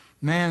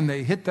 man,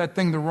 they hit that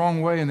thing the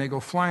wrong way and they go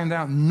flying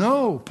down.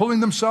 No, pulling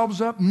themselves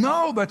up.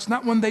 No, that's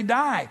not when they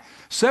die.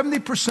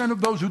 70%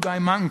 of those who die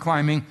mountain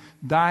climbing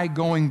die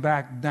going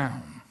back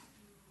down.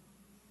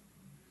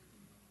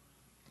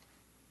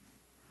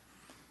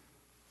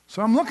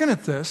 So I'm looking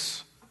at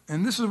this,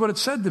 and this is what it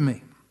said to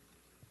me.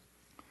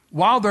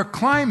 While they're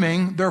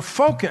climbing, they're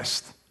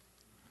focused.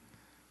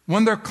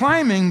 When they're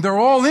climbing, they're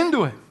all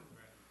into it.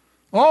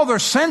 All their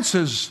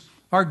senses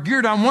are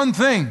geared on one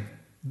thing,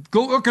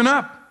 looking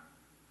up.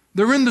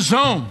 They're in the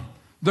zone.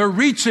 They're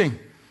reaching.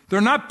 They're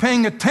not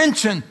paying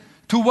attention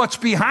to what's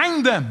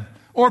behind them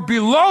or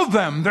below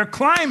them. They're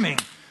climbing.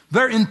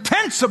 They're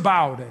intense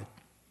about it.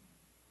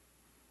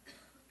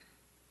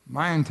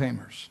 Lion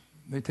tamers,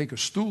 they take a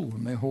stool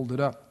and they hold it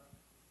up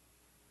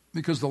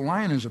because the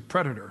lion is a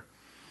predator.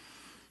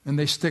 And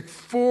they stick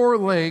 4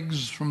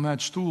 legs from that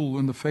stool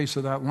in the face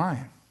of that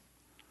lion.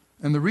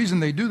 And the reason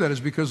they do that is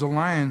because a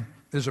lion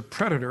is a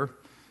predator,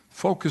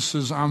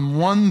 focuses on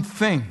one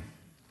thing.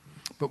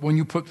 But when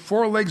you put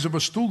 4 legs of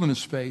a stool in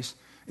his face,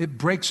 it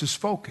breaks his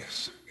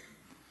focus.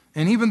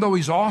 And even though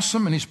he's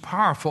awesome and he's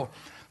powerful,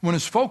 when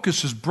his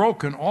focus is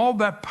broken, all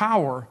that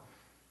power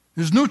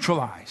is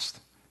neutralized.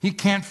 He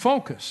can't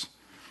focus.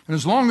 And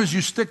as long as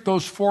you stick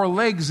those 4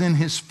 legs in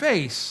his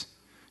face,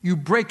 you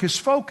break his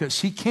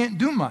focus. He can't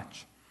do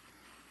much.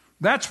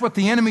 That's what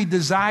the enemy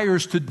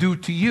desires to do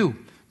to you.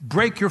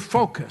 Break your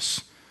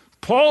focus.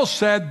 Paul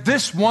said,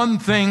 this one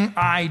thing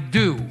I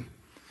do.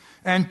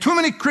 And too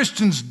many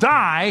Christians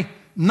die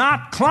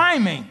not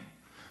climbing.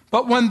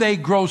 But when they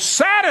grow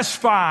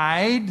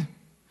satisfied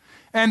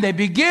and they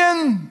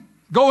begin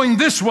going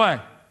this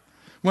way,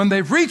 when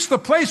they've reached the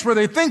place where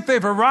they think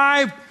they've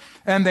arrived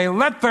and they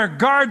let their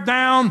guard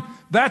down,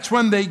 that's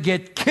when they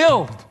get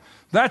killed.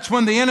 That's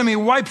when the enemy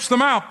wipes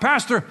them out.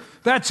 Pastor,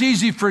 that's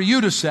easy for you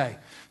to say.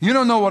 You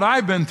don't know what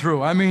I've been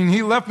through. I mean,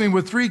 he left me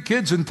with 3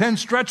 kids and 10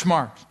 stretch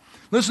marks.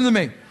 Listen to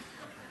me.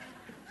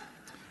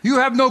 You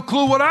have no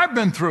clue what I've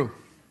been through.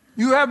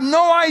 You have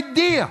no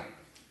idea.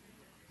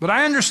 But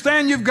I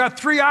understand you've got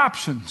 3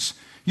 options.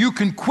 You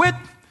can quit,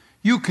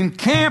 you can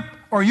camp,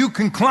 or you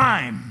can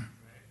climb.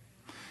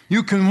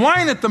 You can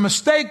whine at the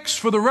mistakes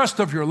for the rest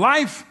of your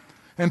life,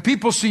 and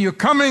people see you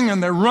coming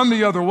and they run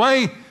the other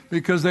way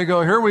because they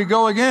go, here we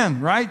go again,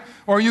 right?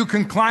 Or you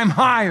can climb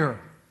higher.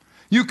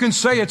 You can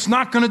say, it's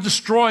not going to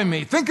destroy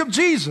me. Think of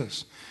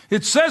Jesus.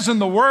 It says in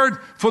the Word,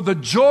 for the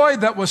joy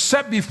that was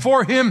set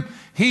before him,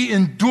 he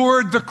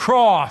endured the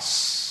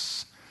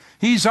cross.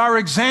 He's our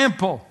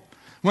example.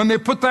 When they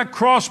put that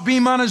cross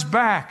beam on his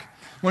back,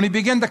 when he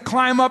began to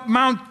climb up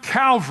Mount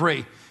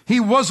Calvary, he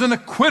wasn't a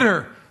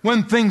quitter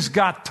when things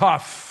got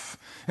tough.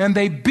 And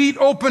they beat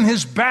open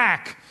his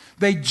back.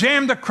 They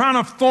jammed a crown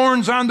of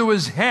thorns onto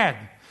his head.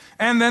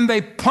 And then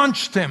they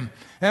punched him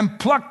and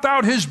plucked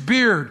out his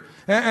beard.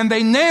 And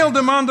they nailed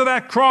him onto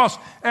that cross.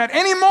 At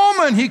any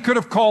moment, he could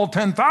have called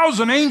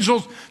 10,000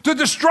 angels to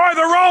destroy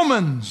the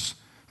Romans.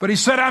 But he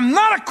said, I'm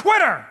not a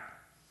quitter.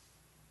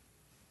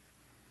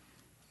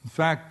 In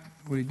fact,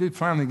 what he did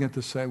finally get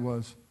to say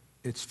was,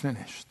 it's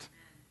finished.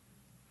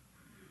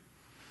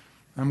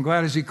 I'm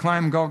glad as he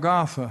climbed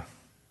Golgotha,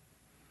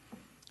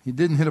 he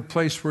didn't hit a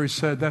place where he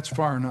said, that's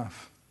far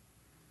enough.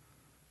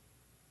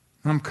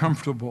 I'm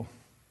comfortable.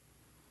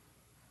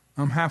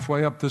 I'm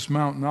halfway up this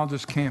mountain. I'll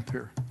just camp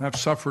here. I've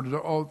suffered.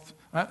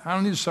 I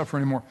don't need to suffer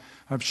anymore.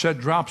 I've shed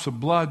drops of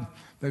blood.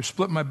 They've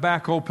split my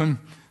back open.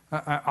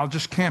 I'll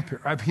just camp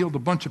here. I've healed a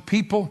bunch of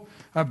people.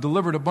 I've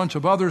delivered a bunch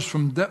of others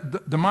from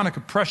demonic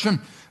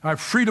oppression. I've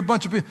freed a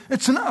bunch of people.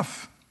 It's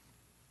enough.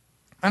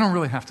 I don't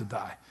really have to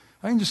die.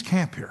 I can just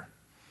camp here.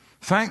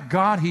 Thank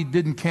God he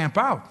didn't camp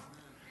out.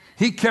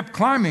 He kept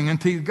climbing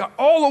until he got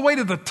all the way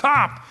to the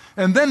top,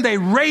 and then they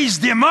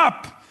raised him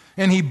up,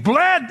 and he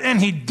bled and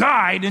he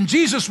died, and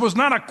Jesus was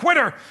not a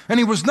quitter, and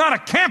he was not a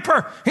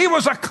camper. He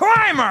was a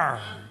climber.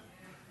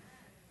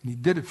 And he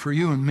did it for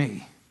you and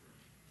me.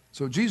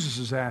 So Jesus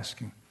is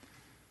asking,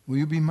 will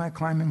you be my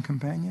climbing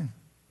companion?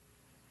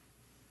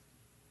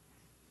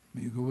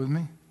 Will you go with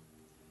me?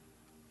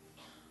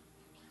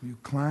 Will you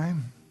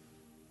climb?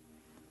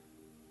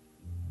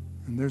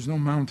 And there's no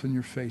mountain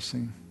you're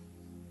facing,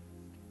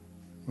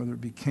 whether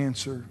it be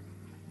cancer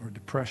or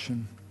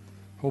depression,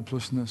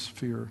 hopelessness,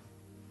 fear,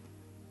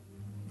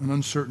 an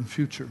uncertain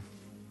future.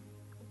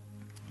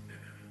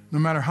 No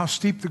matter how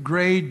steep the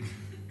grade,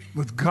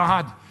 with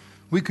God,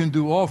 we can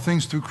do all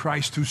things through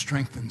Christ who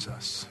strengthens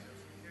us.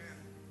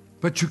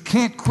 But you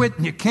can't quit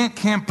and you can't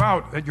camp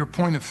out at your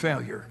point of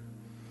failure.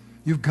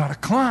 You've got to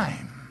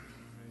climb.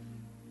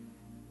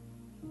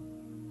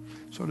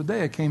 So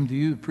today I came to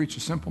you to preach a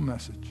simple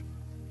message.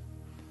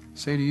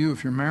 Say to you,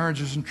 if your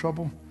marriage is in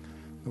trouble,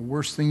 the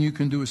worst thing you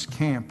can do is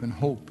camp and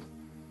hope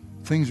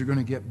things are going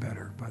to get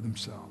better by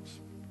themselves.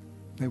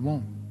 They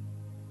won't.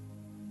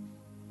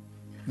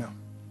 No.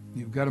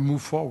 You've got to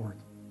move forward.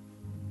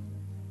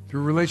 If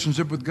your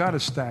relationship with God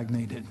is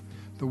stagnated,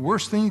 the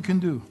worst thing you can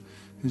do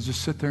is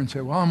just sit there and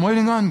say, well, I'm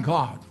waiting on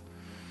God.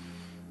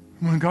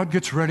 When God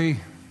gets ready,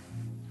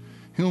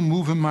 he'll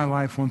move in my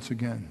life once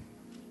again.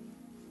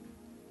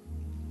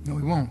 No,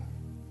 he won't.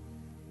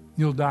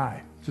 You'll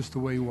die just the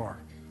way you are.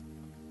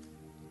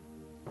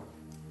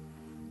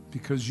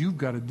 Because you've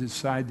got to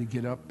decide to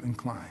get up and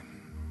climb.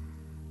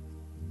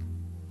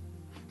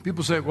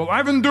 People say, well,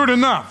 I've endured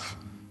enough.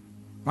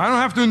 I don't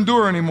have to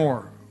endure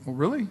anymore. Well,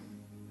 really?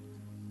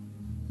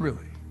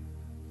 Really?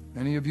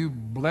 Any of you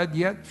bled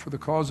yet for the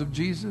cause of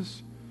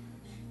Jesus?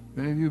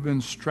 Any of you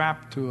been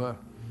strapped to a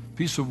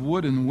piece of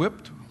wood and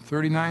whipped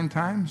 39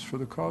 times for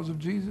the cause of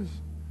Jesus?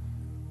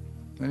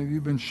 Any of you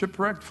been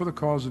shipwrecked for the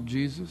cause of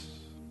Jesus?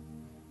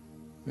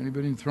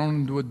 Anybody been thrown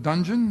into a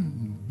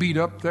dungeon, beat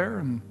up there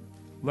and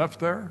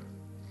left there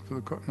for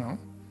the cause? No.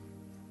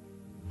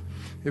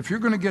 If you're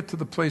going to get to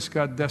the place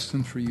God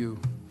destined for you,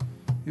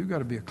 you've got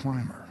to be a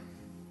climber.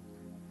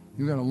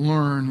 You've got to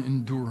learn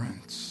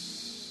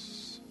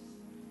endurance.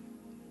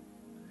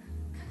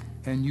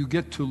 And you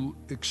get to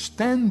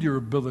extend your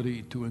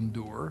ability to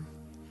endure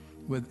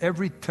with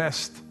every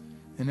test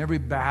and every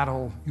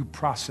battle you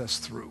process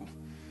through.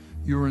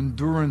 Your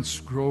endurance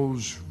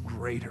grows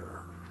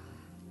greater.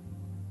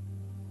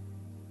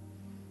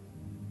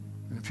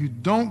 And if you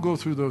don't go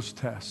through those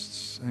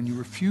tests and you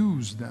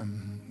refuse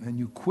them and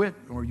you quit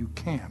or you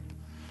camp,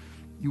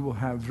 you will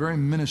have very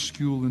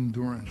minuscule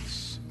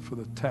endurance for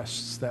the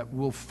tests that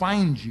will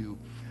find you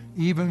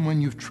even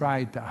when you've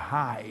tried to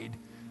hide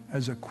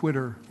as a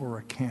quitter or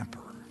a camper.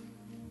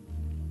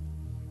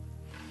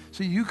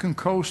 See, you can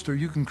coast or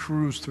you can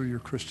cruise through your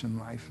Christian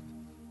life.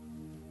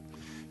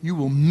 You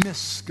will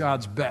miss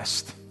God's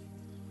best.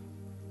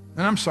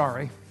 And I'm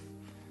sorry,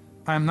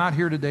 I'm not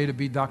here today to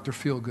be Dr.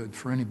 Feelgood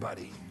for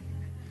anybody.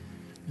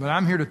 But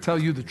I'm here to tell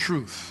you the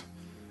truth.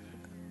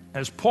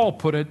 As Paul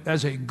put it,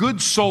 as a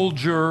good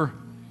soldier,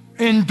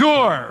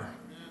 endure.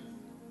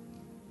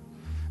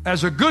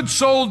 As a good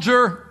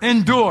soldier,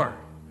 endure.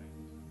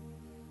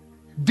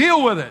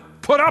 Deal with it.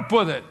 Put up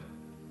with it.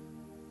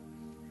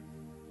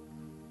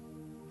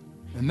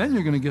 And then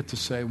you're going to get to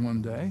say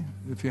one day,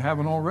 if you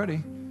haven't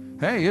already,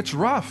 hey, it's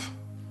rough.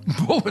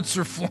 Bullets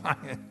are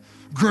flying.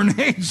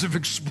 Grenades have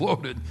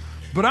exploded.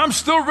 But I'm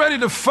still ready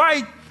to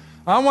fight.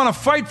 I want to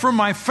fight for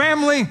my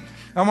family.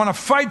 I want to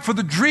fight for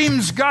the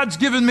dreams God's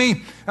given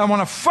me. I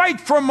want to fight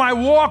for my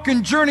walk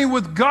and journey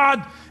with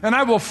God. And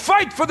I will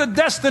fight for the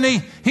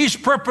destiny He's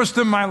purposed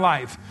in my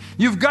life.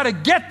 You've got to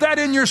get that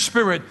in your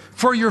spirit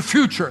for your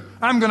future.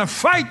 I'm going to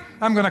fight.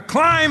 I'm going to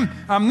climb.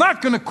 I'm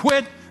not going to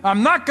quit.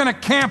 I'm not going to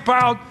camp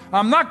out.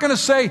 I'm not going to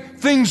say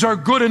things are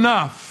good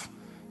enough,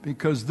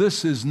 because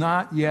this is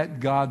not yet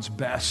God's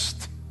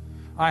best.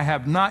 I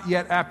have not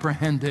yet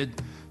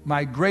apprehended.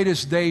 My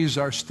greatest days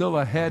are still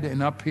ahead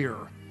and up here,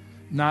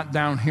 not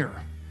down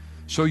here.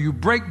 So you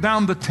break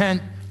down the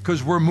tent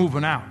because we're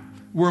moving out.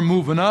 We're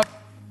moving up.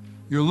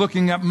 You're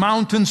looking at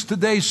mountains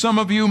today, some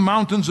of you,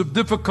 mountains of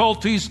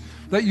difficulties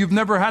that you've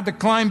never had to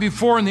climb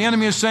before, and the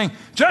enemy is saying,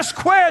 just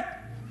quit,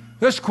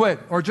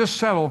 or just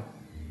settle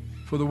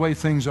for the way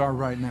things are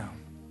right now.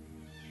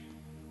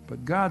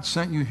 But God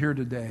sent you here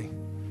today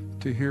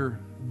to hear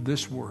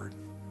this word,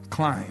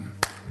 climb.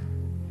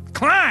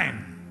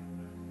 Climb!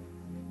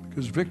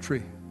 Because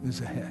victory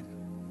is ahead.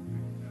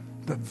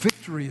 The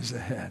victory is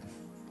ahead.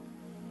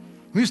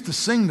 We used to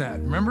sing that,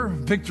 remember?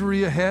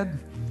 Victory ahead.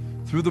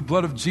 Through the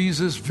blood of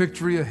Jesus,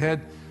 victory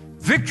ahead.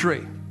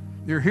 Victory.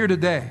 You're here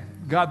today.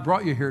 God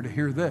brought you here to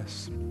hear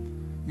this.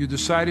 You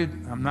decided,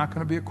 I'm not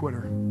going to be a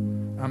quitter.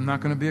 I'm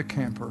not going to be a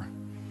camper.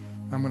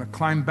 I'm going to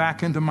climb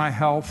back into my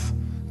health,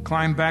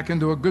 climb back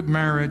into a good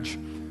marriage,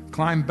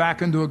 climb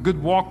back into a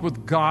good walk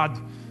with God,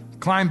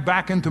 climb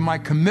back into my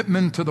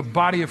commitment to the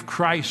body of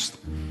Christ.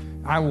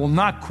 I will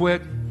not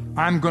quit.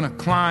 I'm going to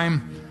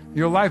climb.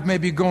 Your life may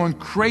be going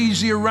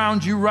crazy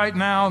around you right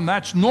now, and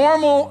that's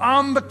normal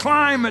on the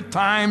climb at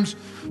times.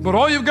 But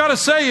all you've got to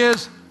say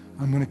is,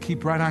 I'm going to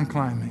keep right on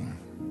climbing.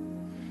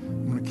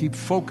 I'm going to keep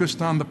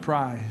focused on the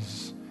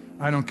prize.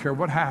 I don't care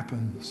what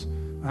happens.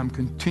 I'm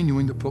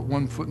continuing to put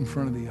one foot in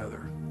front of the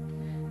other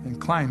and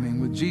climbing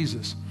with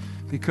Jesus.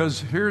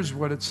 Because here's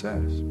what it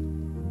says.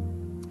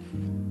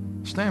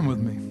 Stand with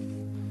me.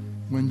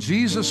 When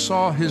Jesus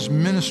saw his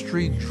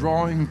ministry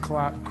drawing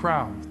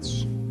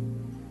crowds,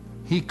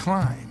 he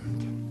climbed.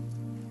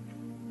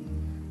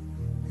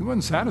 He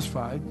wasn't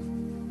satisfied.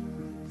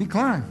 He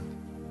climbed.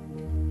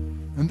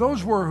 And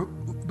those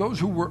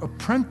who were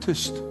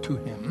apprenticed to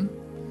him,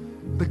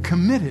 the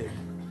committed,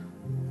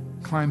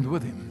 climbed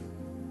with him.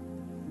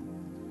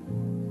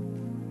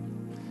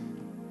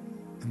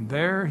 And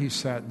there he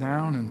sat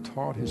down and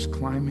taught his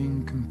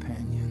climbing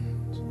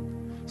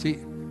companions. See,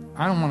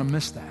 I don't want to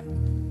miss that.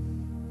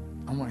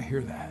 I want to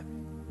hear that.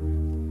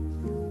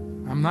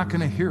 I'm not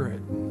going to hear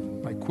it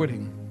by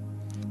quitting.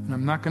 And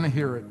I'm not going to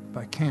hear it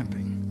by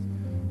camping.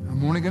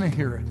 I'm only going to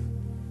hear it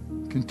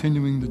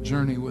continuing the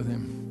journey with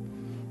him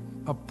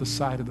up the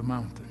side of the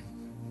mountain.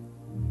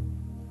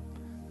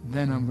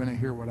 Then I'm going to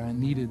hear what I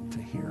needed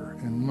to hear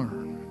and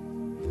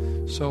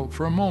learn. So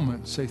for a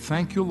moment, say,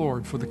 thank you,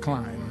 Lord, for the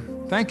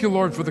climb. Thank you,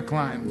 Lord, for the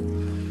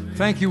climb.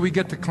 Thank you, we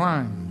get to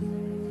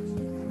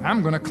climb.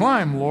 I'm going to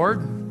climb, Lord.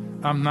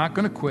 I'm not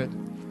going to quit.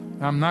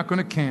 I'm not going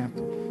to camp.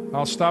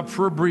 I'll stop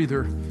for a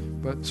breather,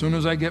 but as soon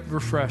as I get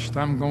refreshed,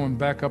 I'm going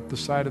back up the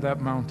side of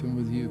that mountain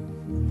with you.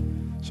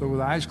 So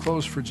with eyes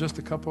closed for just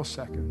a couple of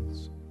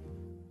seconds.